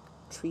of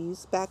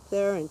trees back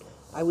there, and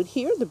I would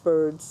hear the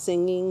birds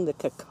singing, the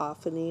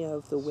cacophony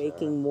of the Sure.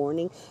 waking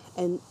morning,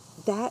 and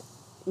that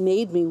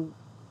made me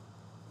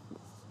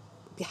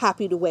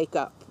happy to wake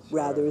up Sure.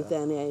 rather Yeah.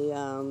 than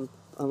a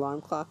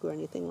alarm clock or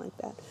anything like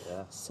that.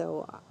 Yeah.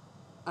 So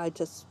I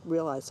just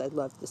realized I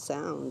loved the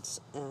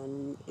sounds,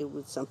 and it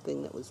was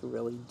something that was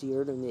really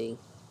dear to me.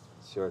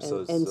 Sure. And, So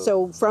and so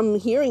so from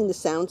hearing the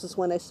sounds is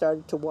when I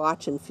started to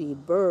watch and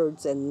feed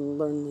birds and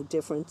learn the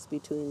difference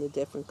between the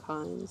different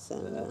kinds.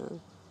 And yeah.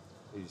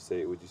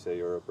 Would you say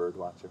you're a bird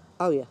watcher?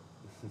 oh yeah,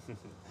 Do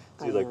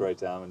I you like am. write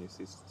down when you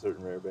see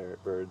certain rare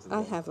birds and I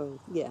things? have a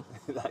yeah,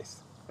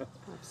 Nice.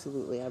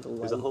 absolutely. I have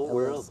There's a whole a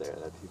world list. there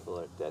that people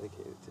are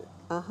dedicated to.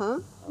 Uh-huh.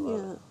 I love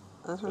it. Yeah.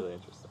 It's Uh-huh. really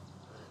interesting.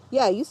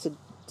 Yeah, I used to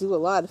do a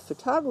lot of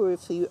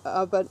photography,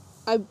 but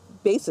I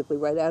basically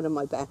right out of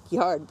my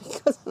backyard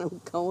because I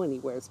don't go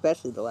anywhere,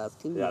 especially the last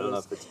 2 Yeah, I don't know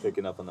years. if it's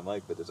picking up on the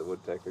mic, but there's a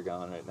woodpecker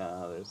going right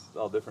now. There's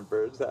all different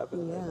birds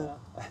happening right Yeah. now.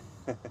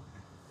 Yes,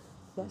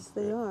 That's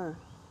they great. are.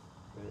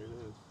 There it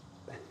is.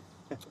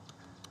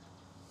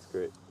 It's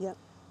great. Yep.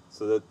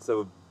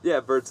 So yeah,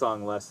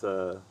 birdsong less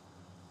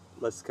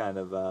kind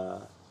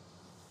of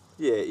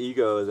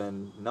ego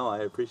than no. I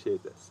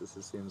appreciate this.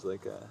 Seems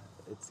like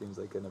it seems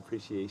like an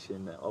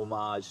appreciation,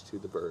 homage to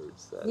the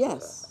birds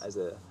Yes. as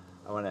a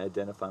I want to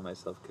identify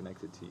myself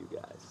connected to you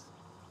guys,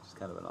 which is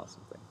kind of an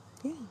awesome thing.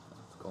 Yeah.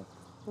 That's cool.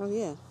 Oh,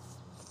 yeah.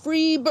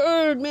 Free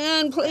bird,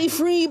 man. Play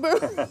free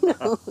bird.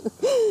 No.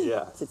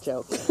 Yeah. It's a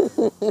joke.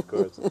 Of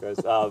course, of course.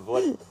 How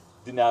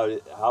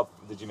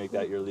did you make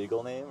that your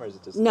legal name, or is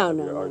it just No, kind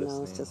of no, your no, artist no.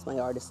 name? It's just my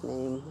artist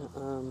name.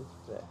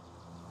 Yeah.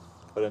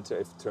 But in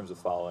terms of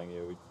following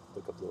you, we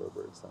look up Laura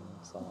Birdsong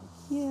song.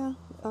 Yeah.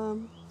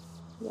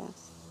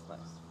 Yes. Nice.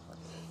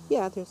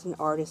 Yeah, there's an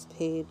artist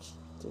page.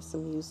 There's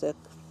some music.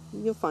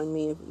 You'll find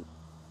me.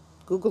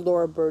 Google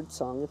Laura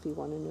Birdsong if you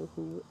want to know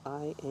who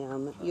I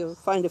am. Nice. You'll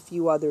find a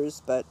few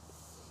others, but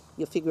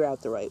you'll figure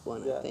out the right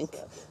one, Yes, I think.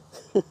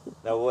 yes.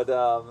 Now,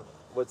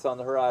 what's on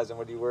the horizon?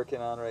 What are you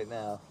working on right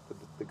now?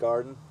 The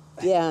garden?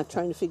 Yeah,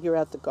 trying to figure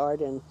out the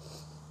garden,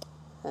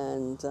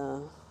 and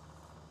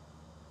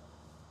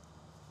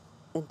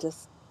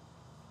just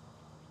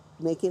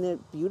making it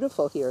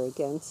beautiful here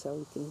again, so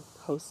we can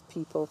host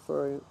people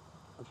for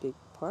a big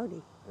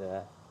party.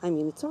 Yeah. I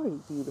mean, it's already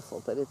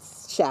beautiful, but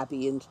it's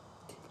shabby, and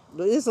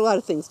there's a lot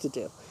of things to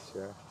do.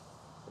 Sure.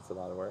 It's a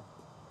lot of work.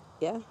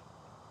 Yeah.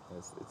 And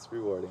it's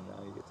rewarding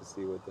now. You get to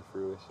see what the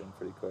fruition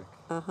pretty quick.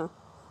 Uh-huh.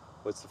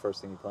 What's the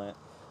first thing you plant?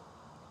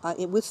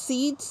 With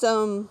seeds,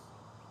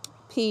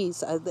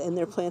 peas, and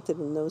they're planted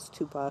in those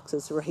 2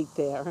 boxes right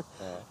there.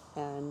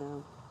 Yeah.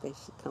 And they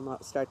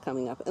should start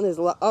coming up. And there's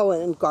a lot. Oh,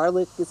 and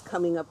garlic is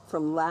coming up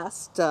from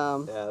last Yeah, I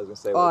was gonna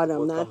say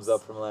autumn. what comes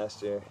up from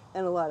last year.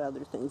 And a lot of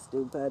other things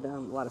do, but a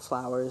lot of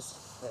flowers,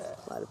 Yeah.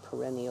 a lot of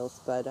perennials.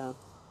 But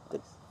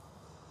Nice.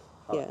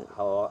 yeah.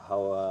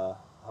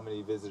 How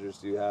many visitors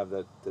do you have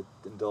that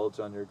indulge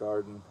on your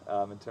garden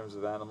in terms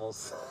of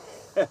animals?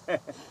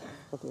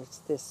 Well,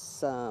 there's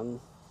this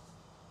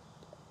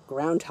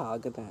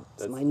groundhog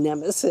that's my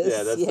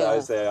nemesis. Yeah, I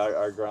would say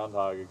our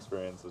groundhog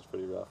experience was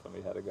pretty rough when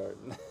we had a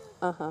garden.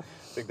 Uh-huh.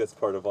 I think that's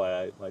part of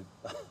why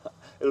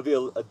it'll be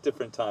a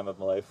different time of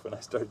my life when I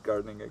start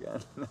gardening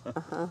again.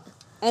 Uh-huh.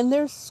 And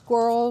there's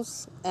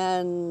squirrels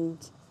and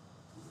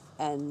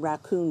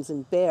raccoons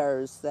and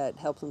bears that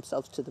help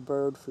themselves to the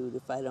bird food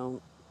if I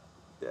don't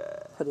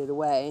put it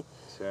away.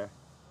 Sure.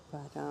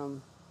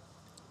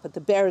 But the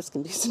bears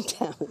can do some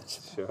damage.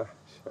 Sure.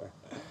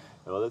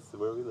 Well, that's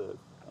where we live.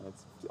 And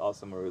it's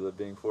awesome where we live,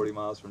 being 40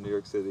 miles from New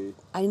York City.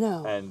 I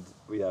know. And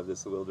we have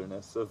this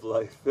wilderness of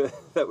life that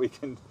you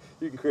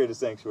can create a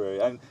sanctuary.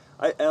 And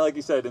like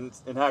you said, in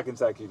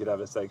Hackensack you could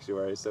have a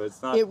sanctuary, so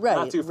it's not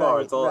not too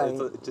far. It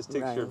just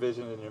takes your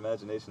vision and your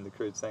imagination to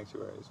create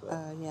sanctuaries.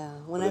 But, yeah.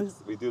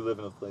 we do live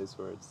in a place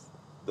where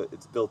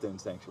it's built-in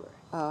sanctuary.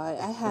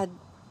 I had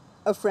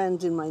a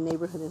friend in my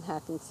neighborhood in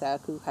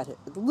Hackensack who had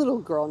a little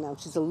girl now.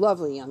 She's a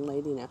lovely young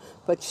lady now,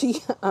 but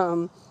she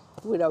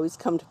would always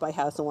come to my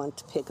house and want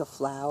to pick a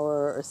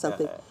flower or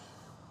something. Yeah.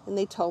 And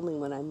they told me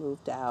when I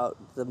moved out,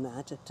 the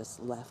magic just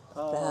left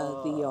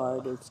the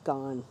yard. It's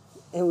gone.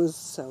 It was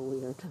so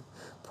weird.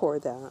 Poor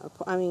that.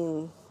 I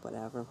mean,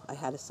 whatever. I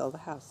had to sell the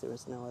house. There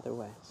was no other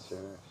way. Sure.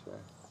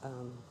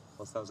 Well,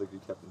 it sounds like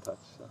you kept in touch.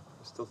 So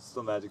there's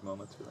still magic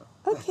moments for them.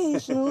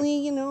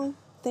 Occasionally,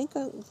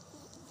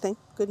 thank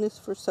goodness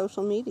for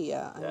social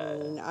media. Yeah. I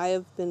mean, I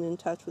have been in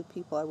touch with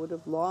people I would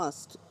have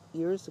lost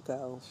years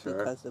ago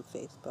because of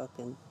Facebook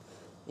and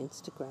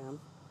Instagram.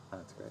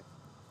 That's great.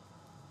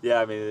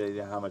 Yeah, I mean,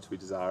 how much we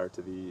desire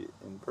to be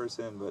in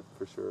person, but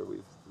for sure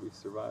we've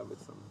survived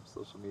with some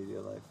social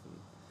media life, and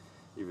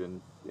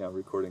even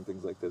recording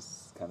things like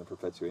this, kind of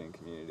perpetuating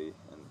community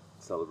and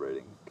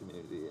celebrating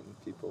community and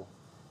people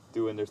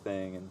doing their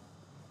thing,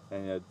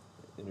 and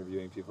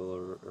interviewing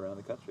people around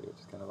the country, which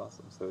is kind of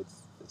awesome. So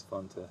it's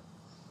fun to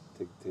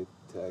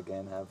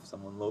again have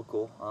someone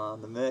local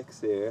on the mix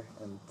here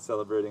and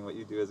celebrating what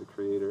you do as a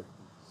creator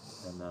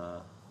and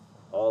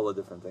all the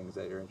different things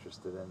that you're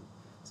interested in.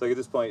 So at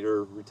this point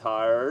you're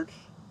retired,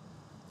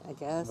 I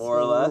guess. More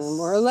or less.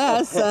 More or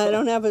less. I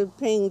don't have a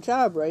paying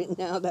job right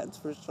now, that's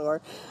for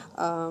sure.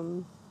 Yeah.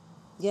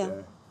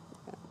 Sure.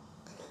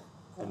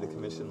 And the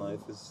commission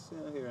life is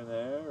here and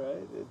there,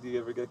 right? Do you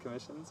ever get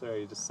commissions, or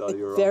you just sell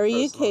your own very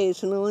personal?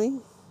 Occasionally.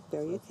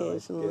 Very So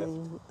that's a nice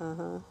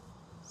occasionally.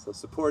 So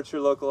support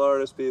your local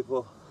artists,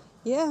 people.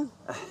 Yeah.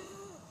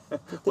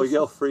 We'll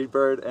yell "Free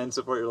Bird" and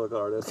support your local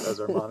artists as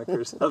our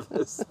monikers of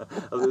this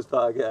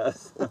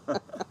podcast.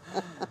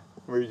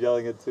 We're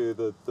yelling it to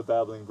the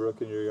babbling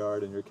brook in your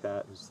yard and your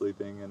cat who's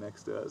sleeping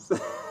next to us.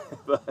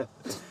 But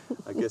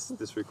I guess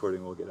this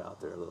recording will get out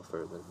there a little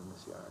further than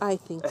this yard. I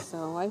think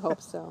so. I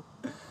hope so.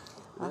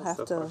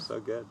 So far, so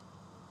good.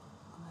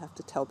 I'll have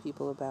to tell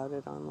people about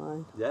it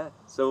online. Yeah.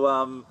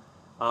 So,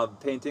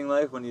 painting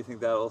life, when do you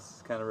think that'll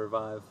kind of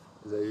revive?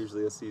 Is there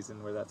usually a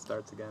season where that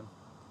starts again?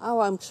 Oh,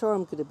 I'm sure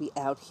I'm going to be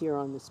out here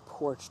on this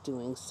porch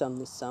doing some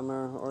this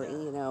summer, or,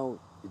 You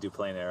do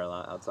plein air a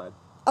lot outside?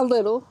 a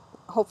little,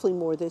 hopefully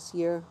more this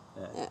year.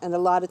 Yeah. And a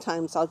lot of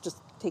times I'll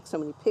just take so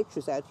many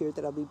pictures out here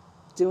that I'll be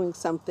doing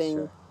something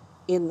Sure.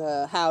 in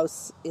the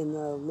house in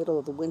the middle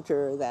of the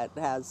winter that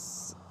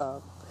has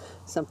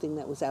something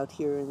that was out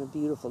here in a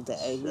beautiful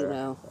day,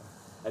 Sure.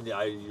 And yeah,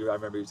 I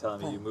remember you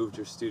telling me you moved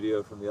your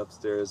studio from the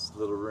upstairs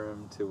little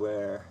room to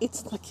where?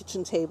 It's the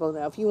kitchen table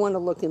now. If you want to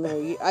look in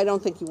there, I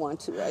don't think you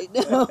want to right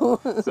now.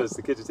 So it's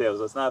the kitchen table,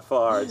 so it's not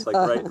far. It's like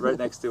right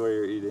next to where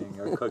you're eating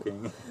or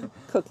cooking.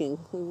 Cooking.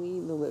 We eat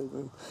in the living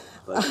room.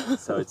 But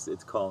so it's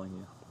calling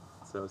you.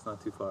 So it's not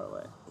too far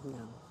away.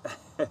 No.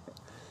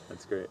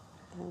 That's great.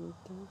 And,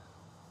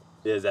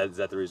 Yeah, is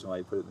that the reason why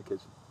you put it in the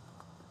kitchen?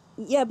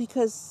 yeah,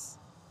 because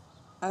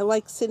I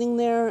like sitting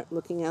there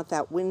looking out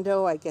that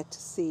window. I get to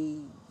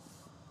see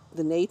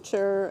the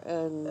nature,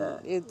 and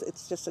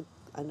it's just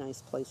a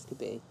nice place to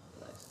be.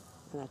 Nice.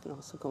 And I can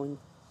also go and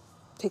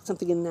take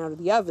something in and out of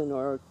the oven,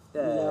 or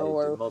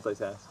or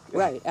multitask.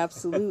 Right,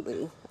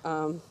 absolutely.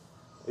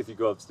 If you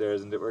go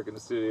upstairs and work in the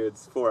studio,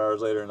 it's 4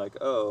 hours later, and like,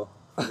 oh,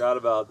 forgot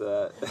about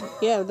that.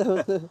 Yeah,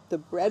 the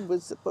bread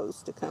was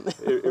supposed to come out.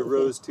 It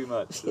rose too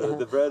much. Yeah.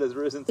 The bread has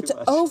risen too It's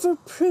much.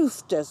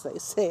 overproofed, as they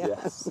say.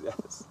 Yes.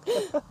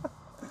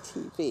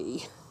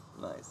 TV.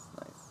 Nice.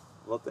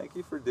 Well, thank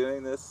you for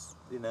doing this,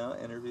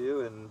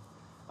 interview. And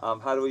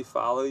how do we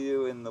follow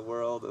you in the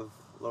world of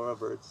Laura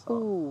Birdsong?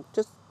 Ooh,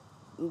 just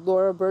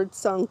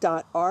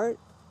laurabirdsong.art.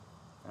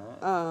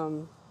 All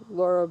right.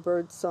 Laura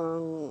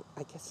Birdsong,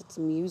 I guess it's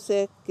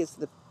music, is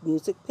the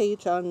music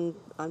page on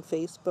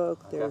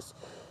Facebook. Okay.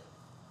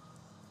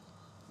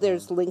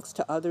 There's links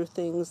to other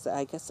things.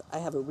 I guess I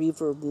have a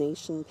Reverb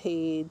Nation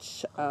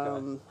page.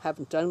 Okay.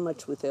 Haven't done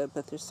much with it,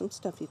 but there's some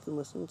stuff you can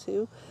listen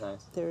to.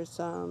 Nice. There's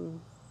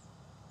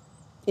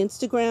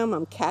Instagram.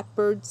 I'm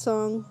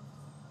Birdsong.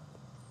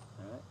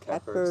 All right.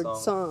 Catbird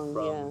Song,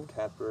 from yeah.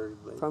 Catbird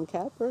Lake. From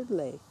Catbird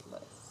Lake.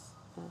 Nice.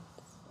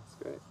 That's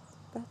great.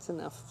 That's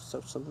enough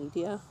social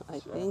media, I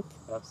Sure. think.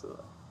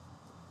 Absolutely.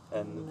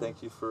 And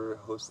thank you for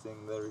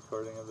hosting the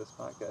recording of this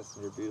podcast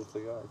in your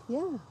beautiful yard.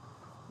 Yeah.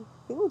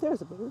 Oh,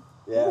 there's a bird.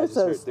 Yeah, I There's just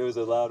heard, those- there was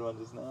a loud one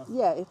just now.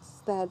 Yeah,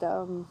 it's that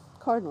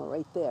cardinal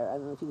right there. I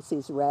don't know if you can see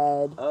it's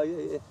red. Oh,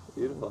 yeah.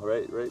 Beautiful.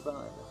 Right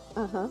behind it.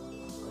 Uh-huh.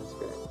 That's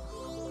great.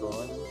 Cool.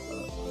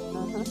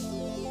 Uh-huh.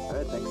 All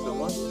right, thanks so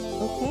much.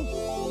 Okay.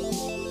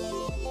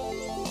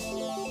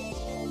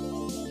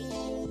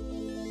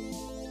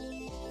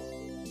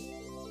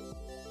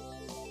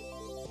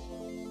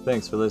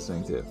 Thanks for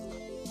listening to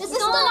The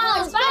Stolen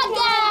Hours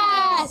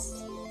Podcast!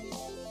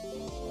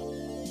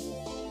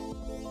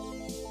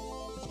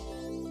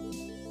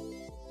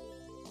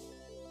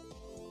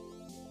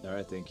 All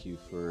right, thank you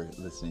for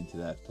listening to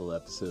that full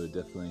episode.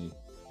 Definitely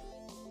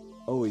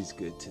always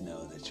good to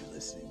know that you're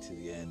listening to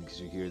the end because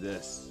you hear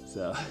this.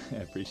 So I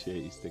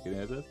appreciate you sticking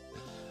with us.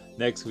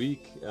 Next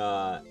week,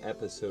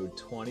 episode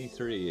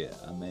 23,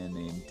 a man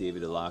named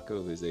David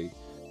Alaco, who's a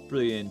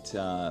brilliant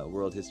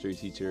world history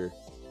teacher.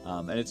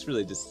 And it's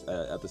really just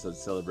an episode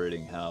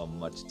celebrating how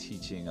much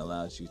teaching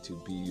allows you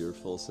to be your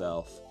full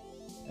self.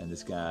 And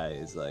this guy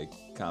is like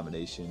a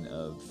combination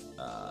of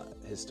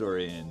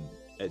historian,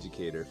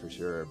 educator for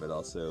sure, but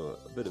also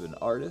a bit of an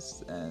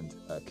artist and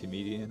a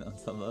comedian on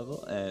some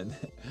level, and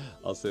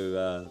also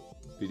a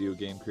video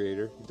game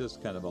creator. He does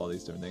kind of all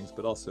these different things,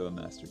 but also a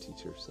master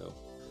teacher. So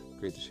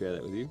great to share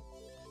that with you.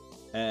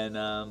 And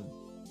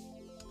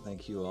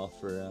thank you all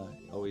for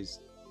always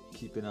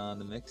keeping on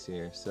the mix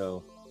here.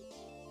 So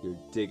if you're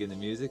digging the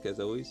music,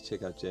 as always,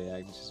 check out Jay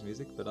Agnish's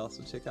music, but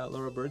also check out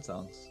Laura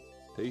Birdsong's.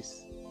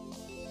 Peace.